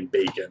pepperoni and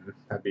bacon,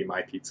 that'd be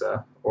my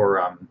pizza.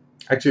 Or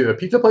actually, the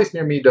pizza place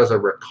near me does a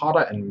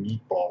ricotta and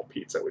meatball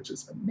pizza, which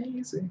is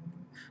amazing.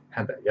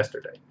 Had that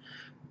yesterday.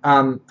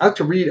 I like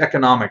to read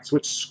economics.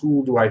 Which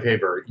school do I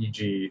favor?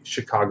 E.g.,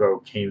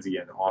 Chicago,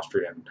 Keynesian,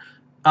 Austrian.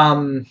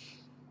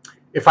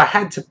 If I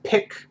had to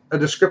pick a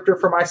descriptor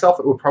for myself,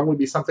 it would probably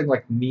be something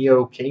like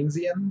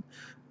neo-Keynesian.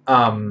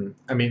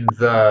 I mean,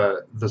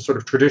 the sort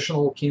of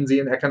traditional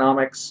Keynesian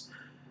economics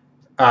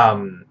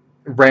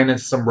ran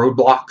into some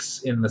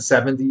roadblocks in the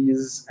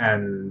 70s,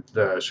 and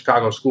the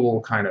Chicago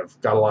school kind of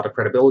got a lot of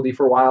credibility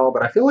for a while,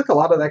 but I feel like a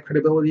lot of that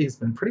credibility has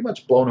been pretty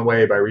much blown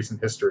away by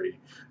recent history.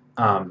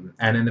 And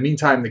in the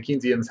meantime, the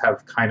Keynesians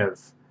have kind of,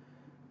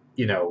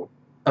 you know,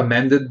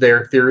 amended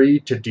their theory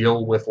to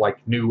deal with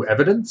like new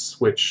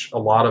evidence, which a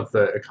lot of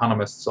the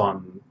economists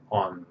on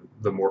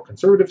the more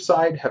conservative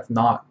side have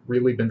not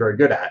really been very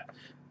good at.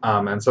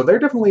 And so they're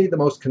definitely the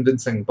most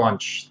convincing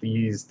bunch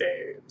these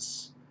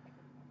days.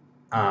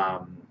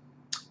 Um,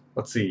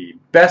 let's see,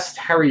 best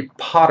Harry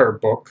Potter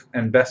book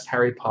and best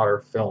Harry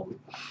Potter film.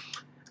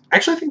 I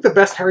actually think the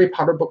best Harry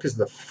Potter book is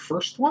the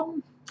first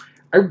one.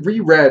 I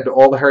reread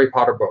all the Harry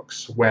Potter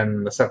books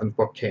when the seventh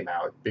book came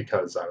out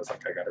because I was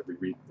like, I gotta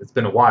reread. It's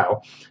been a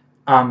while,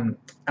 and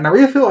I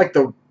really feel like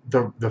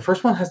the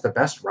first one has the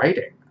best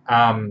writing.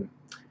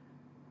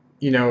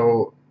 You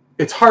know,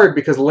 it's hard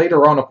because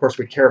later on, of course,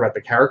 we care about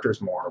the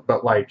characters more.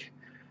 But like,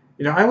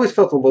 you know, I always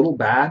felt a little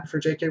bad for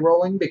J.K.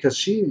 Rowling because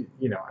she,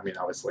 you know, I mean,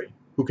 obviously,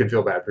 who can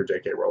feel bad for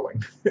J.K.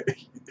 Rowling?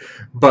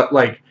 But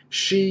like,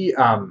 she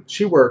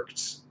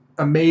worked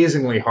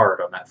amazingly hard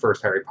on that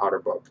first Harry Potter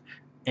book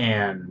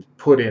and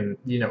put in,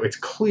 you know, it's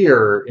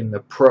clear in the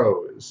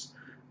prose.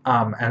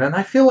 And then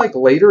I feel like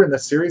later in the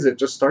series it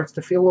just starts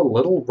to feel a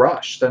little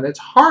rushed, and it's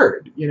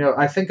hard. You know,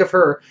 I think of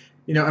her,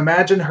 you know,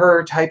 imagine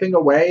her typing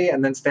away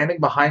and then standing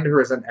behind her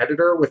as an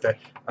editor with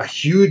a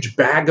huge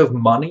bag of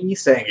money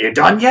saying, "You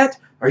done yet?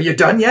 Are you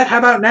done yet? How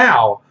about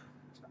now?"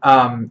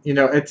 You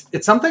know,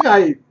 it's something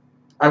I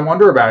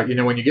wonder about. You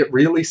know, when you get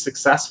really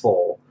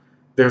successful,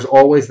 there's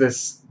always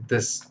this,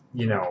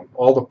 you know,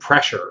 all the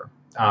pressure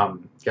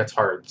gets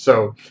hard.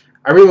 So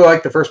I really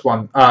like the first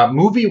one.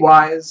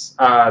 Movie-wise,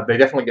 they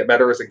definitely get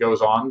better as it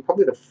goes on.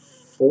 Probably the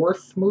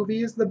fourth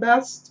movie is the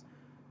best,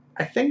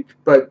 I think.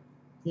 But,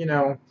 you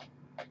know,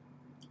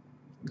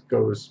 it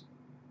goes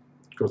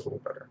a little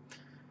better.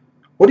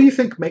 What do you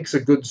think makes a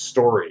good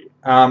story?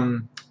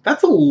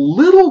 That's a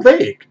little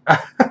vague.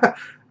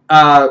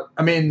 I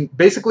mean,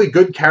 basically,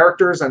 good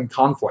characters and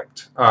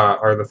conflict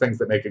are the things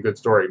that make a good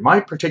story. My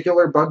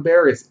particular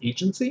bugbear is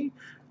agency.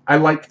 I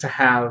like to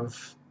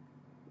have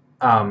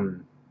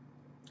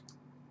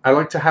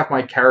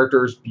my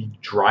characters be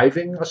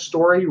driving a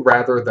story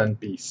rather than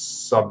be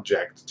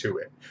subject to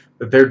it.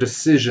 That their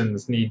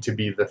decisions need to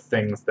be the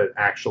things that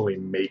actually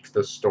make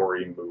the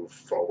story move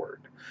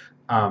forward.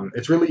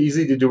 It's really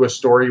easy to do a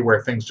story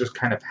where things just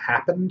kind of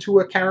happen to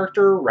a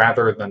character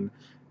rather than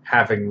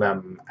having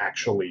them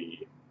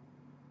actually,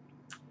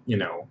 you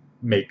know,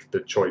 make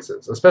the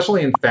choices.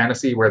 Especially in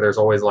fantasy where there's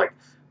always like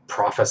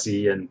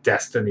prophecy and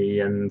destiny,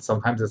 and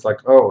sometimes it's like,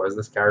 oh, is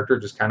this character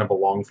just kind of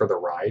along for the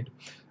ride?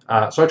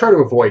 So I try to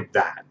avoid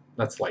that.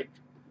 That's like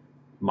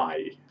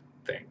my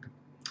thing.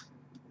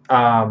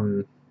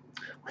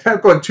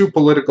 Without going too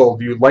political,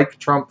 do you like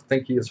Trump,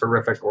 think he is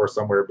horrific, or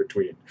somewhere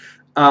between?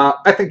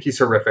 I think he's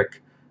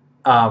horrific.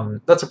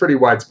 That's a pretty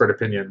widespread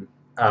opinion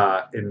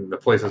in the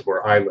places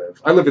where I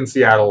live. I live in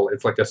Seattle.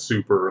 It's like a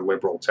super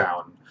liberal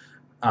town.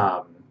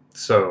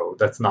 So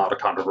that's not a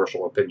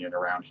controversial opinion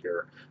around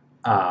here.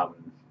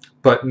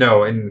 But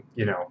no, and,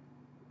 you know,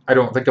 I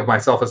don't think of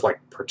myself as like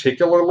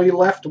particularly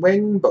left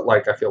wing, but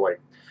like I feel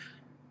like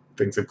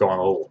things have gone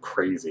a little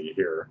crazy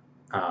here.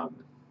 Do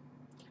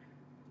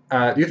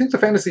you think the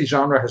fantasy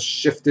genre has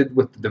shifted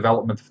with the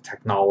development of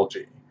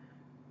technology?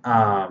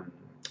 And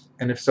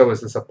if so, is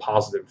this a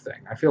positive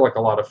thing? I feel like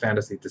a lot of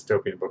fantasy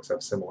dystopian books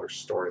have similar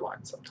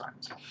storylines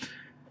sometimes.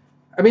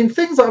 I mean,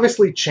 things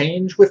obviously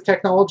change with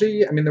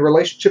technology. I mean, the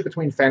relationship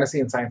between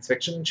fantasy and science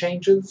fiction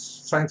changes.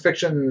 Science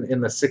fiction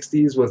in the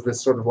 60s was this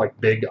sort of like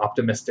big,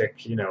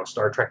 optimistic, you know,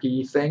 Star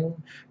Trek-y thing,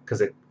 because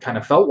it kind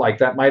of felt like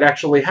that might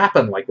actually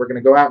happen, like we're going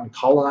to go out and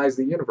colonize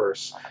the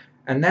universe.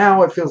 And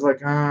now it feels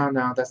like, oh,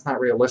 no, that's not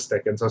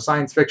realistic. And so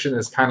science fiction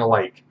is kind of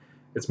like,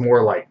 it's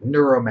more like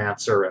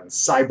neuromancer and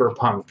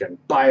cyberpunk and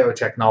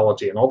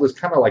biotechnology and all this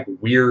kind of like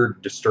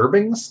weird,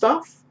 disturbing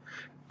stuff.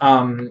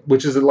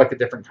 Which is like a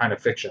different kind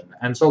of fiction.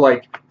 And so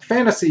like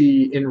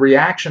fantasy in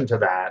reaction to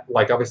that,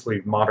 like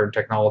obviously modern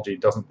technology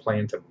doesn't play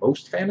into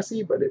most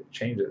fantasy, but it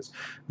changes.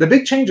 The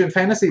big change in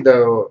fantasy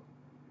though,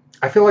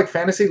 I feel like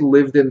fantasy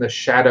lived in the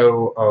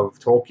shadow of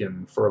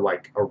Tolkien for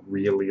like a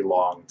really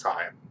long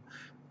time.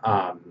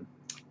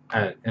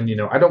 And you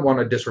know, I don't want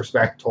to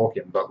disrespect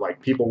Tolkien, but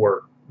like people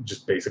were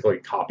just basically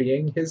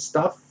copying his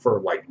stuff for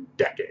like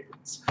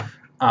decades.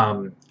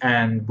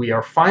 And we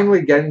are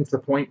finally getting to the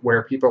point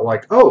where people are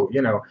like, oh,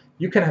 you know,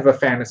 you can have a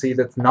fantasy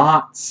that's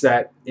not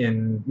set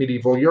in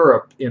medieval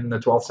Europe in the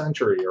 12th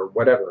century or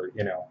whatever,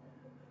 you know.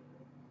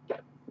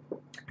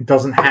 It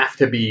doesn't have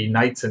to be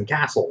knights and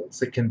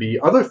castles. It can be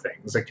other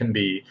things. It can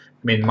be,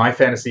 I mean, my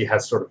fantasy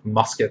has sort of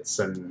muskets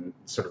and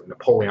sort of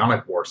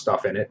Napoleonic War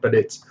stuff in it, but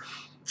it's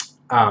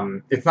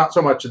not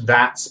so much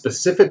that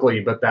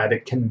specifically, but that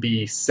it can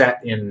be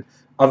set in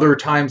other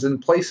times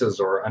and places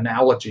or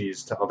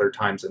analogies to other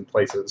times and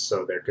places.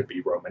 So there could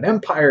be Roman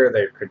Empire,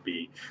 there could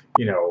be,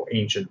 you know,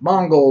 ancient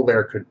Mongol,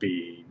 there could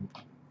be,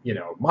 you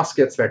know,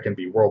 muskets, there can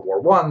be World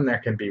War I, there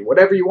can be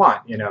whatever you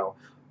want, you know,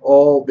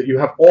 all that you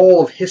have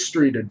all of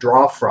history to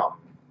draw from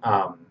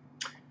Um,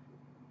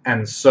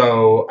 and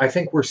so I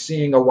think we're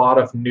seeing a lot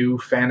of new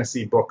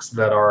fantasy books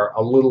that are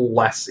a little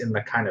less in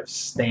the kind of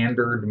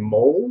standard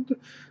mold,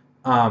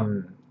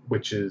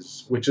 which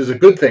is a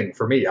good thing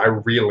for me. I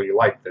really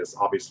like this,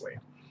 obviously.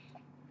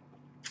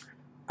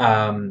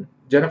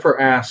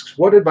 Jennifer asks,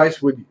 what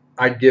advice would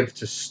I give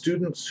to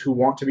students who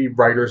want to be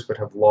writers but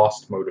have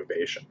lost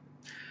motivation?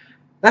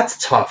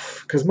 That's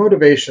tough because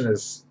motivation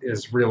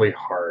is really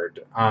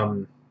hard.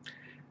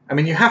 I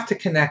mean, you have to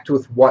connect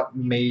with what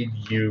made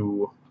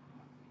you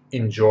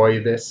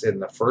enjoy this in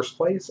the first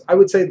place. I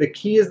would say the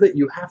key is that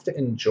you have to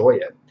enjoy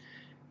it.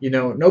 You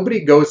know,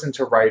 nobody goes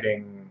into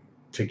writing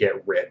to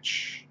get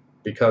rich,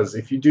 because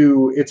if you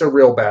do, it's a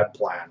real bad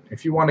plan.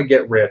 If you want to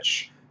get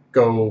rich,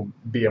 go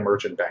be a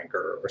merchant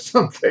banker or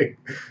something.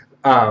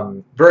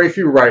 Very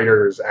few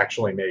writers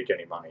actually make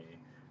any money,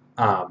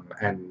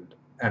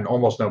 and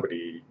almost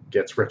nobody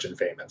gets rich and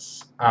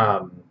famous.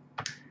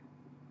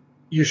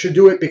 You should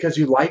do it because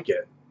you like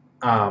it,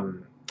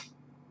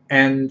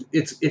 and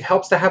it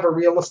helps to have a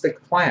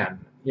realistic plan.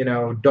 You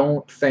know,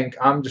 don't think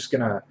I'm just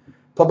gonna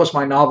publish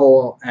my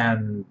novel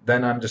and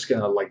then I'm just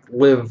gonna like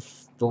live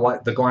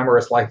the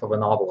glamorous life of a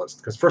novelist.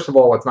 Because first of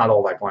all, it's not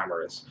all that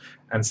glamorous,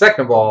 and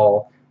second of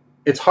all,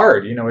 it's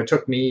hard. You know, it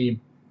took me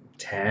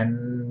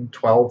 10,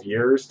 12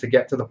 years to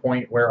get to the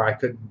point where I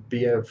could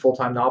be a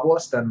full-time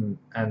novelist, and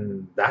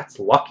that's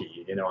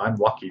lucky. You know, I'm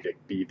lucky to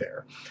be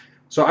there.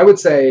 So I would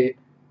say,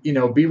 you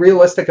know, be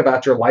realistic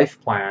about your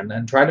life plan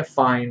and try to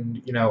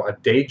find, you know, a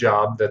day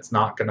job that's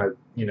not going to,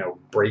 you know,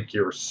 break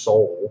your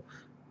soul,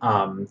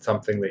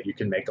 something that you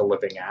can make a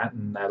living at,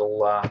 and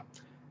that'll,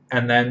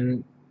 and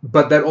then,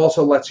 but that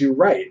also lets you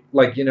write.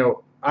 Like, you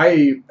know,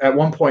 at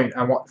one point,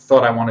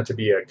 thought I wanted to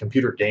be a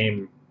computer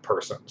game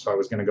person, so I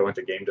was going to go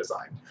into game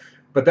design.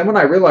 But then when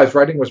I realized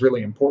writing was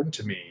really important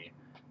to me,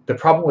 the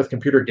problem with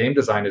computer game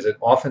design is that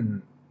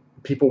often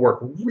people work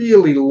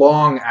really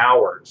long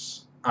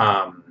hours,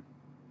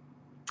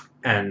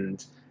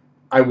 and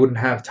I wouldn't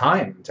have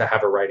time to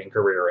have a writing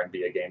career and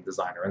be a game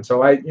designer. And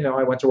so I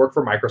went to work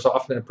for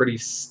Microsoft in a pretty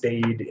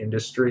staid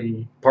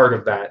industry. Part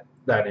of that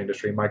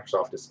industry,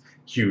 Microsoft is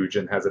huge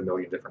and has a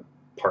million different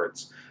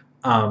parts,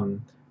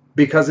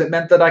 because it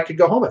meant that I could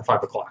go home at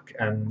 5 o'clock,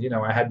 and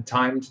I had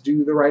time to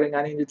do the writing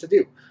I needed to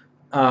do.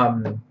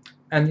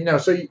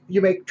 And so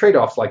you make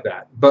trade-offs like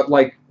that. But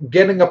like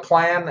getting a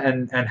plan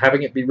and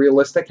having it be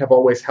realistic have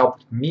always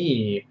helped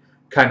me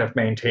kind of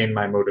maintain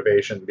my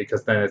motivation,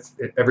 because then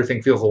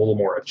everything feels a little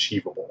more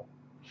achievable.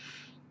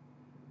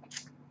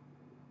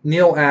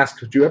 Neil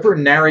asks, do you ever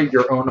narrate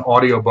your own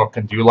audiobook,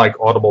 and do you like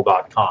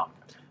audible.com?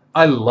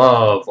 I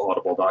love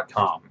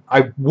audible.com.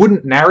 I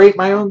wouldn't narrate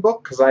my own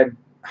book because I'm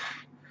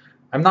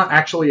not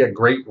actually a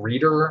great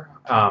reader.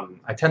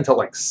 I tend to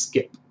like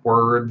skip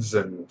words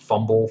and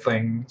fumble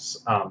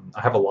things. I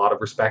have a lot of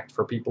respect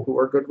for people who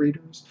are good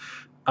readers.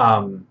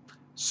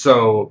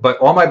 But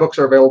all my books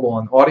are available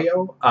in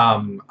audio.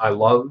 I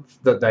love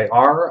that they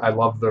are. I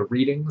love the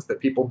readings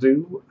that people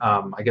do.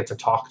 I get to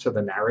talk to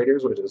the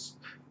narrators, which is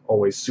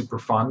always super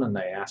fun, and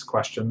they ask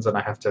questions, and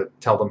I have to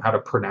tell them how to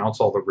pronounce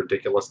all the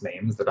ridiculous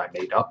names that I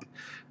made up.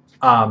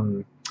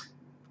 And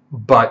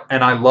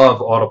I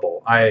love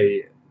Audible.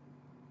 I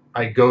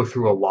go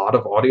through a lot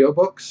of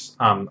audiobooks.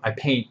 I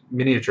paint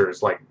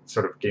miniatures, like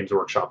sort of Games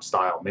Workshop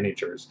style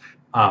miniatures,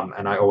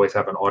 and I always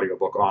have an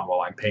audiobook on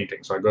while I'm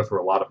painting, so I go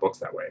through a lot of books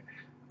that way,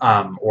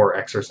 or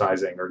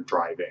exercising or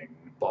driving,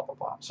 blah, blah,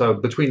 blah. So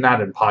between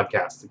that and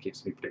podcasts, it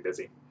keeps me pretty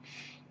busy.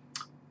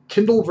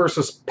 Kindle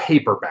versus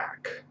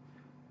paperback.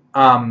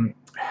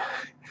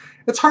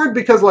 It's hard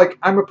because like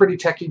I'm a pretty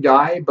techie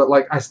guy, but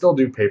like I still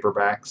do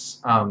paperbacks.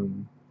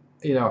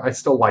 I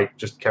still like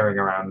just carrying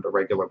around a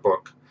regular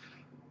book.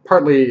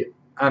 Partly,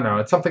 I don't know,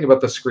 it's something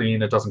about the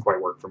screen, it doesn't quite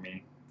work for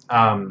me.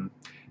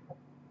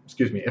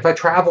 Excuse me. If I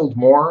traveled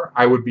more,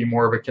 I would be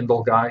more of a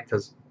Kindle guy,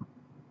 because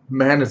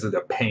man, is it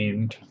a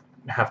pain to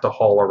have to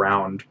haul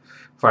around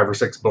 5 or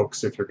 6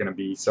 books if you're going to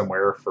be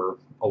somewhere for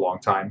a long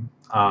time.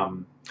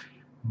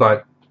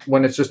 But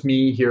when it's just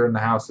me here in the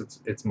house,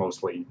 it's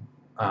mostly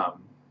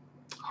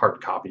hard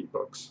copy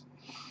books.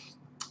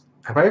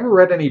 Have I ever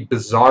read any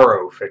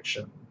bizarro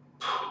fiction?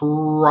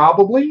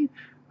 Probably.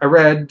 I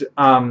read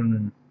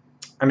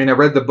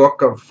the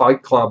book of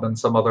Fight Club and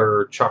some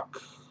other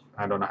Chuck,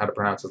 I don't know how to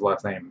pronounce his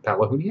last name,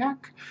 Palahuniak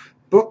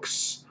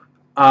books.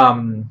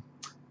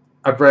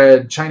 I've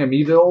read China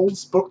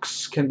Miéville's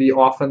books, can be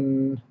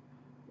often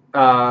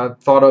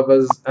thought of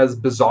as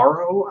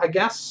bizarro, I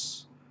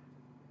guess.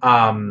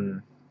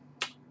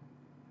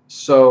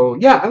 So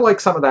yeah, I like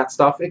some of that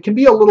stuff. It can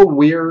be a little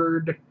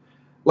weird.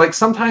 Like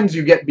sometimes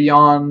you get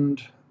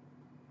beyond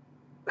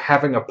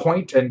having a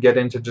point and get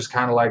into just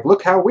kind of like,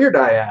 look how weird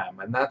I am,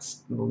 and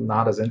that's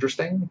not as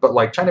interesting. But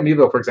like China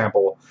Miéville, for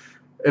example,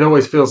 it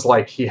always feels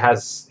like he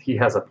has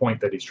a point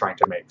that he's trying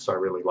to make. So I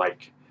really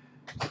like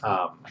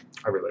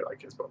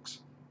his books.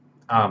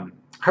 How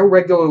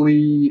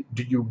regularly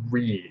do you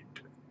read?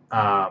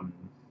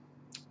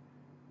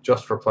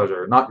 just for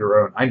pleasure, not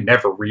your own. I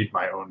never read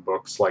my own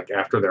books like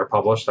after they're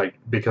published,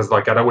 because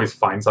like I'd always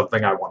find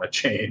something I want to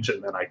change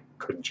and then I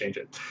couldn't change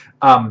it.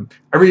 I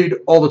read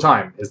all the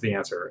time is the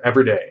answer,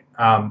 every day.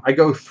 I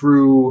go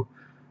through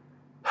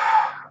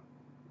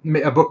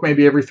a book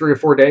maybe every 3 or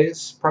 4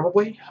 days,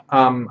 probably.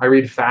 I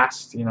read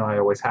fast, I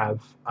always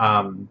have.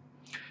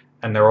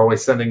 And they're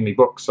always sending me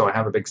books, so I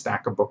have a big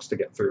stack of books to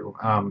get through.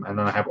 And then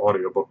I have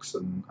audiobooks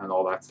and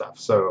all that stuff.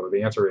 So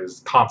the answer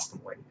is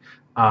constantly.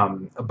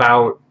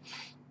 About,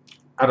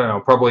 I don't know,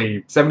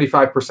 probably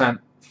 75%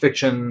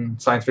 fiction,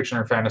 science fiction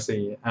or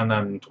fantasy, and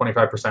then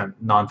 25%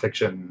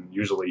 nonfiction,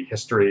 usually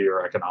history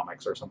or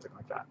economics or something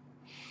like that.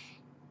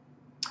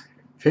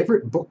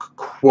 Favorite book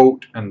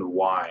quote and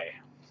why?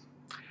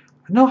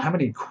 I don't know how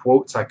many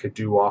quotes I could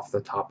do off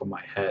the top of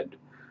my head.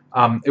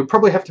 It would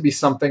probably have to be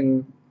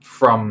something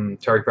from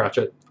Terry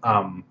Pratchett,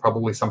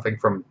 probably something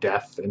from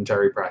Death in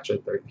Terry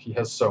Pratchett. He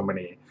has so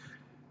many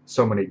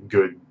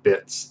good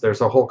bits.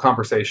 There's a whole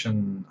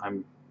conversation,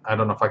 I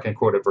don't know if I can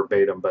quote it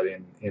verbatim, but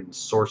in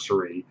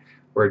Sorcery,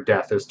 where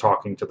Death is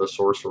talking to the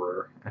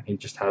sorcerer, and he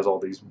just has all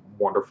these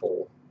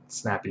wonderful,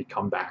 snappy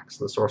comebacks.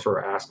 The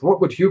sorcerer asks,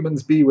 "What would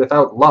humans be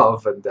without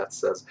love?" And Death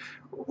says,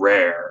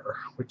 "Rare,"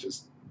 which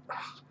is,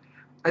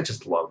 I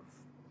just love,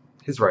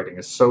 his writing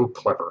is so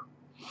clever.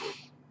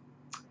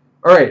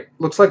 All right,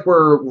 looks like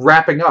we're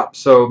wrapping up,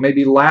 so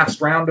maybe last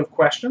round of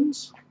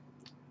questions,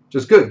 which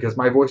is good because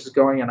my voice is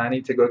going and I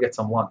need to go get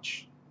some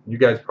lunch. You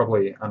guys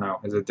probably, I don't know,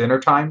 is it dinner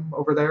time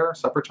over there,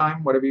 supper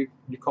time, whatever you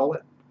call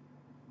it?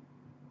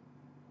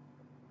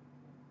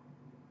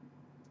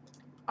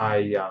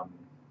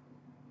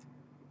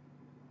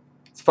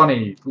 It's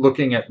funny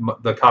looking at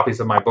the copies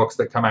of my books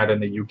that come out in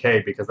the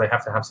UK because they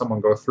have to have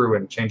someone go through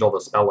and change all the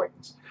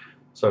spellings.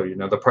 So,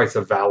 the Price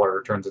of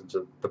Valor turns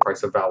into the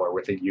Price of Valor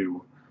with a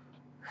U.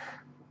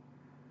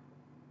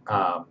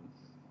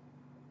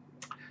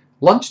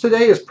 Lunch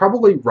today is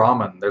probably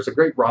ramen. There's a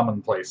great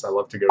ramen place I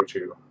love to go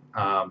to.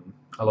 I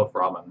love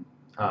ramen.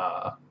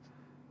 I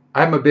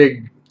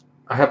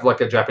have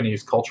like a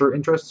Japanese culture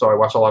interest, so I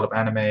watch a lot of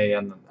anime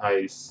and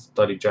I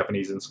study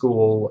Japanese in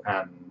school,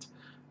 and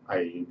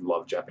I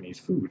love Japanese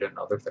food and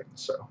other things.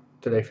 So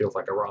today feels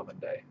like a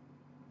ramen day.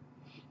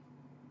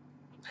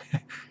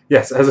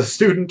 Yes, as a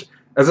student,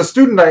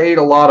 I ate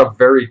a lot of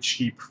very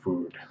cheap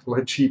food,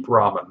 like cheap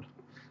ramen.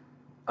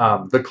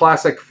 The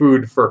classic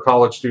food for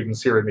college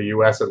students here in the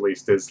U.S. at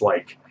least is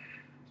like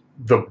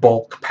the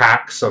bulk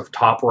packs of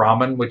Top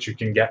Ramen, which you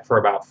can get for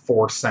about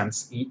 4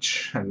 cents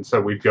each. And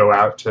so we'd go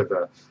out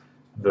to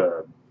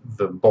the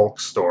bulk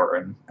store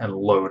and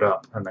load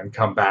up and then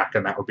come back,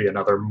 and that would be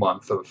another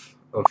month of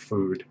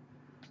food.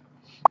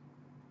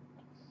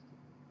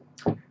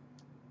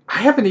 I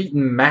haven't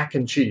eaten mac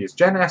and cheese.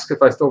 Jen asked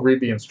if I still read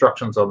the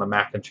instructions on the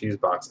mac and cheese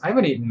box. I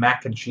haven't eaten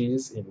mac and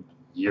cheese in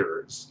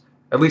years.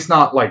 At least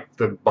not like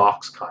the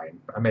box kind.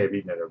 I may have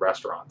eaten it at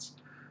restaurants.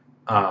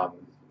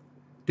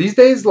 These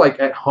days,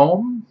 like at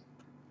home,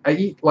 I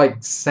eat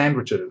like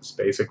sandwiches,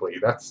 basically.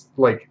 That's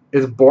like,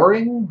 it's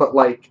boring, but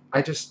like,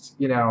 I just,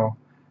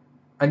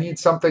 I need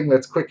something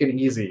that's quick and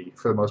easy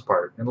for the most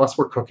part, unless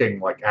we're cooking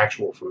like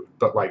actual food.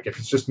 But like, if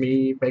it's just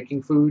me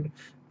making food,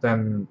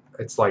 then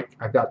it's like,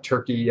 I've got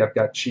turkey, I've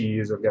got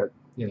cheese, I've got,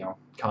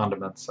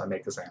 condiments, I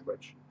make a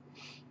sandwich.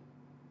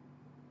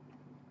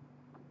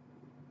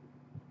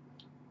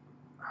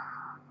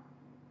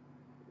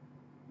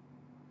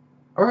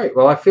 All right,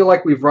 well, I feel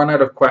like we've run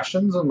out of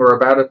questions and we're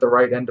about at the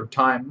right end of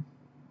time.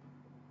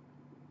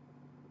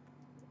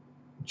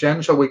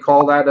 Jen, shall we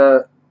call that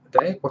a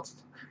day?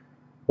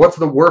 What's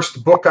the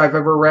worst book I've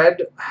ever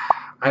read?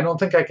 I don't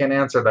think I can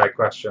answer that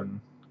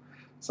question.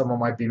 Someone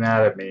might be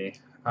mad at me.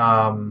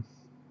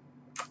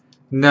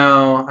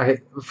 No,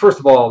 first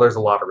of all, there's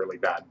a lot of really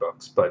bad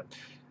books, but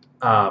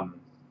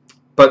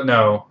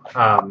no,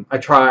 I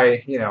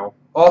try,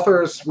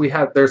 authors,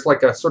 there's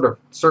like a sort of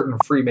certain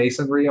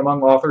Freemasonry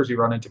among authors. You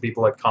run into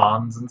people at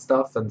cons and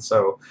stuff, and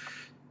so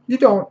you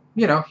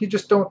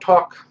just don't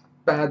talk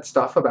bad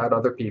stuff about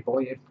other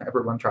people.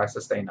 Everyone tries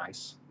to stay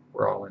nice.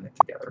 We're all in it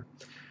together.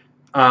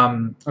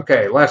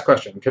 Okay, last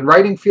question. Can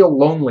writing feel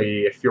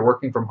lonely if you're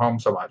working from home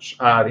so much?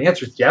 The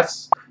answer is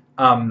yes.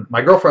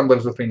 My girlfriend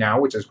lives with me now,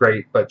 which is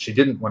great, but she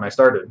didn't when I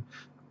started.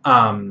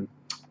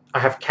 I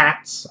have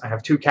cats. I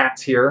have 2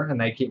 cats here, and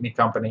they keep me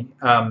company.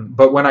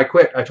 But when I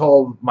quit, I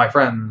told my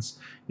friends,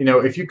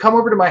 if you come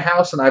over to my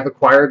house and I've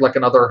acquired like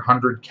another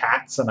 100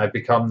 cats and I've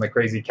become the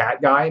crazy cat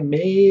guy,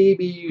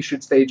 maybe you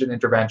should stage an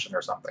intervention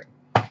or something.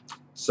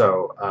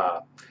 So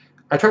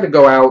I try to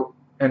go out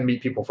and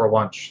meet people for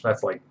lunch.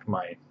 That's like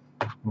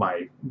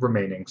my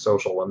remaining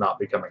social and not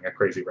becoming a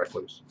crazy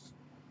recluse.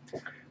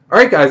 All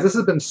right, guys, this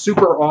has been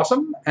super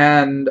awesome,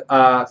 and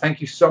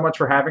thank you so much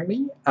for having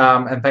me,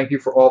 and thank you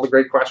for all the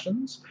great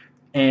questions,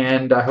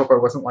 and I hope I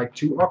wasn't like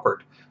too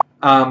awkward.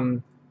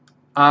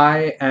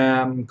 I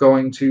am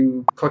going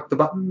to click the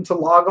button to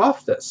log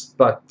off this,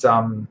 but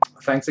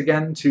thanks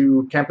again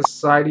to Campus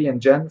Society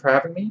and Jen for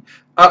having me.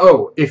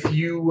 If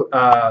you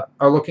are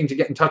looking to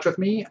get in touch with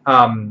me,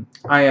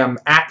 I am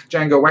at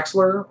Django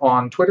Wexler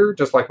on Twitter,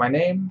 just like my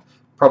name.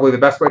 probably the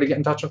best way to get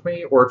in touch with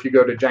me. Or if you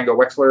go to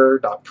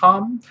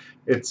djangowexler.com,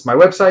 it's my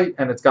website,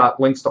 and it's got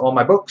links to all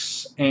my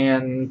books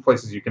and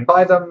places you can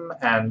buy them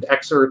and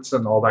excerpts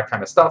and all that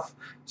kind of stuff.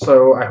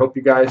 So I hope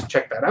you guys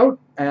check that out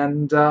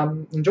and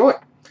enjoy.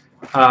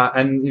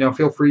 And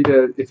feel free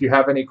to, if you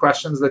have any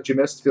questions that you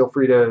missed, feel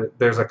free to,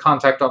 there's a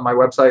contact on my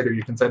website, or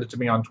you can send it to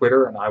me on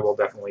Twitter, and I will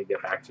definitely get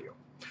back to you.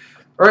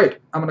 All right,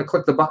 I'm going to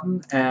click the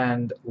button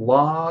and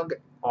log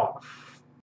off.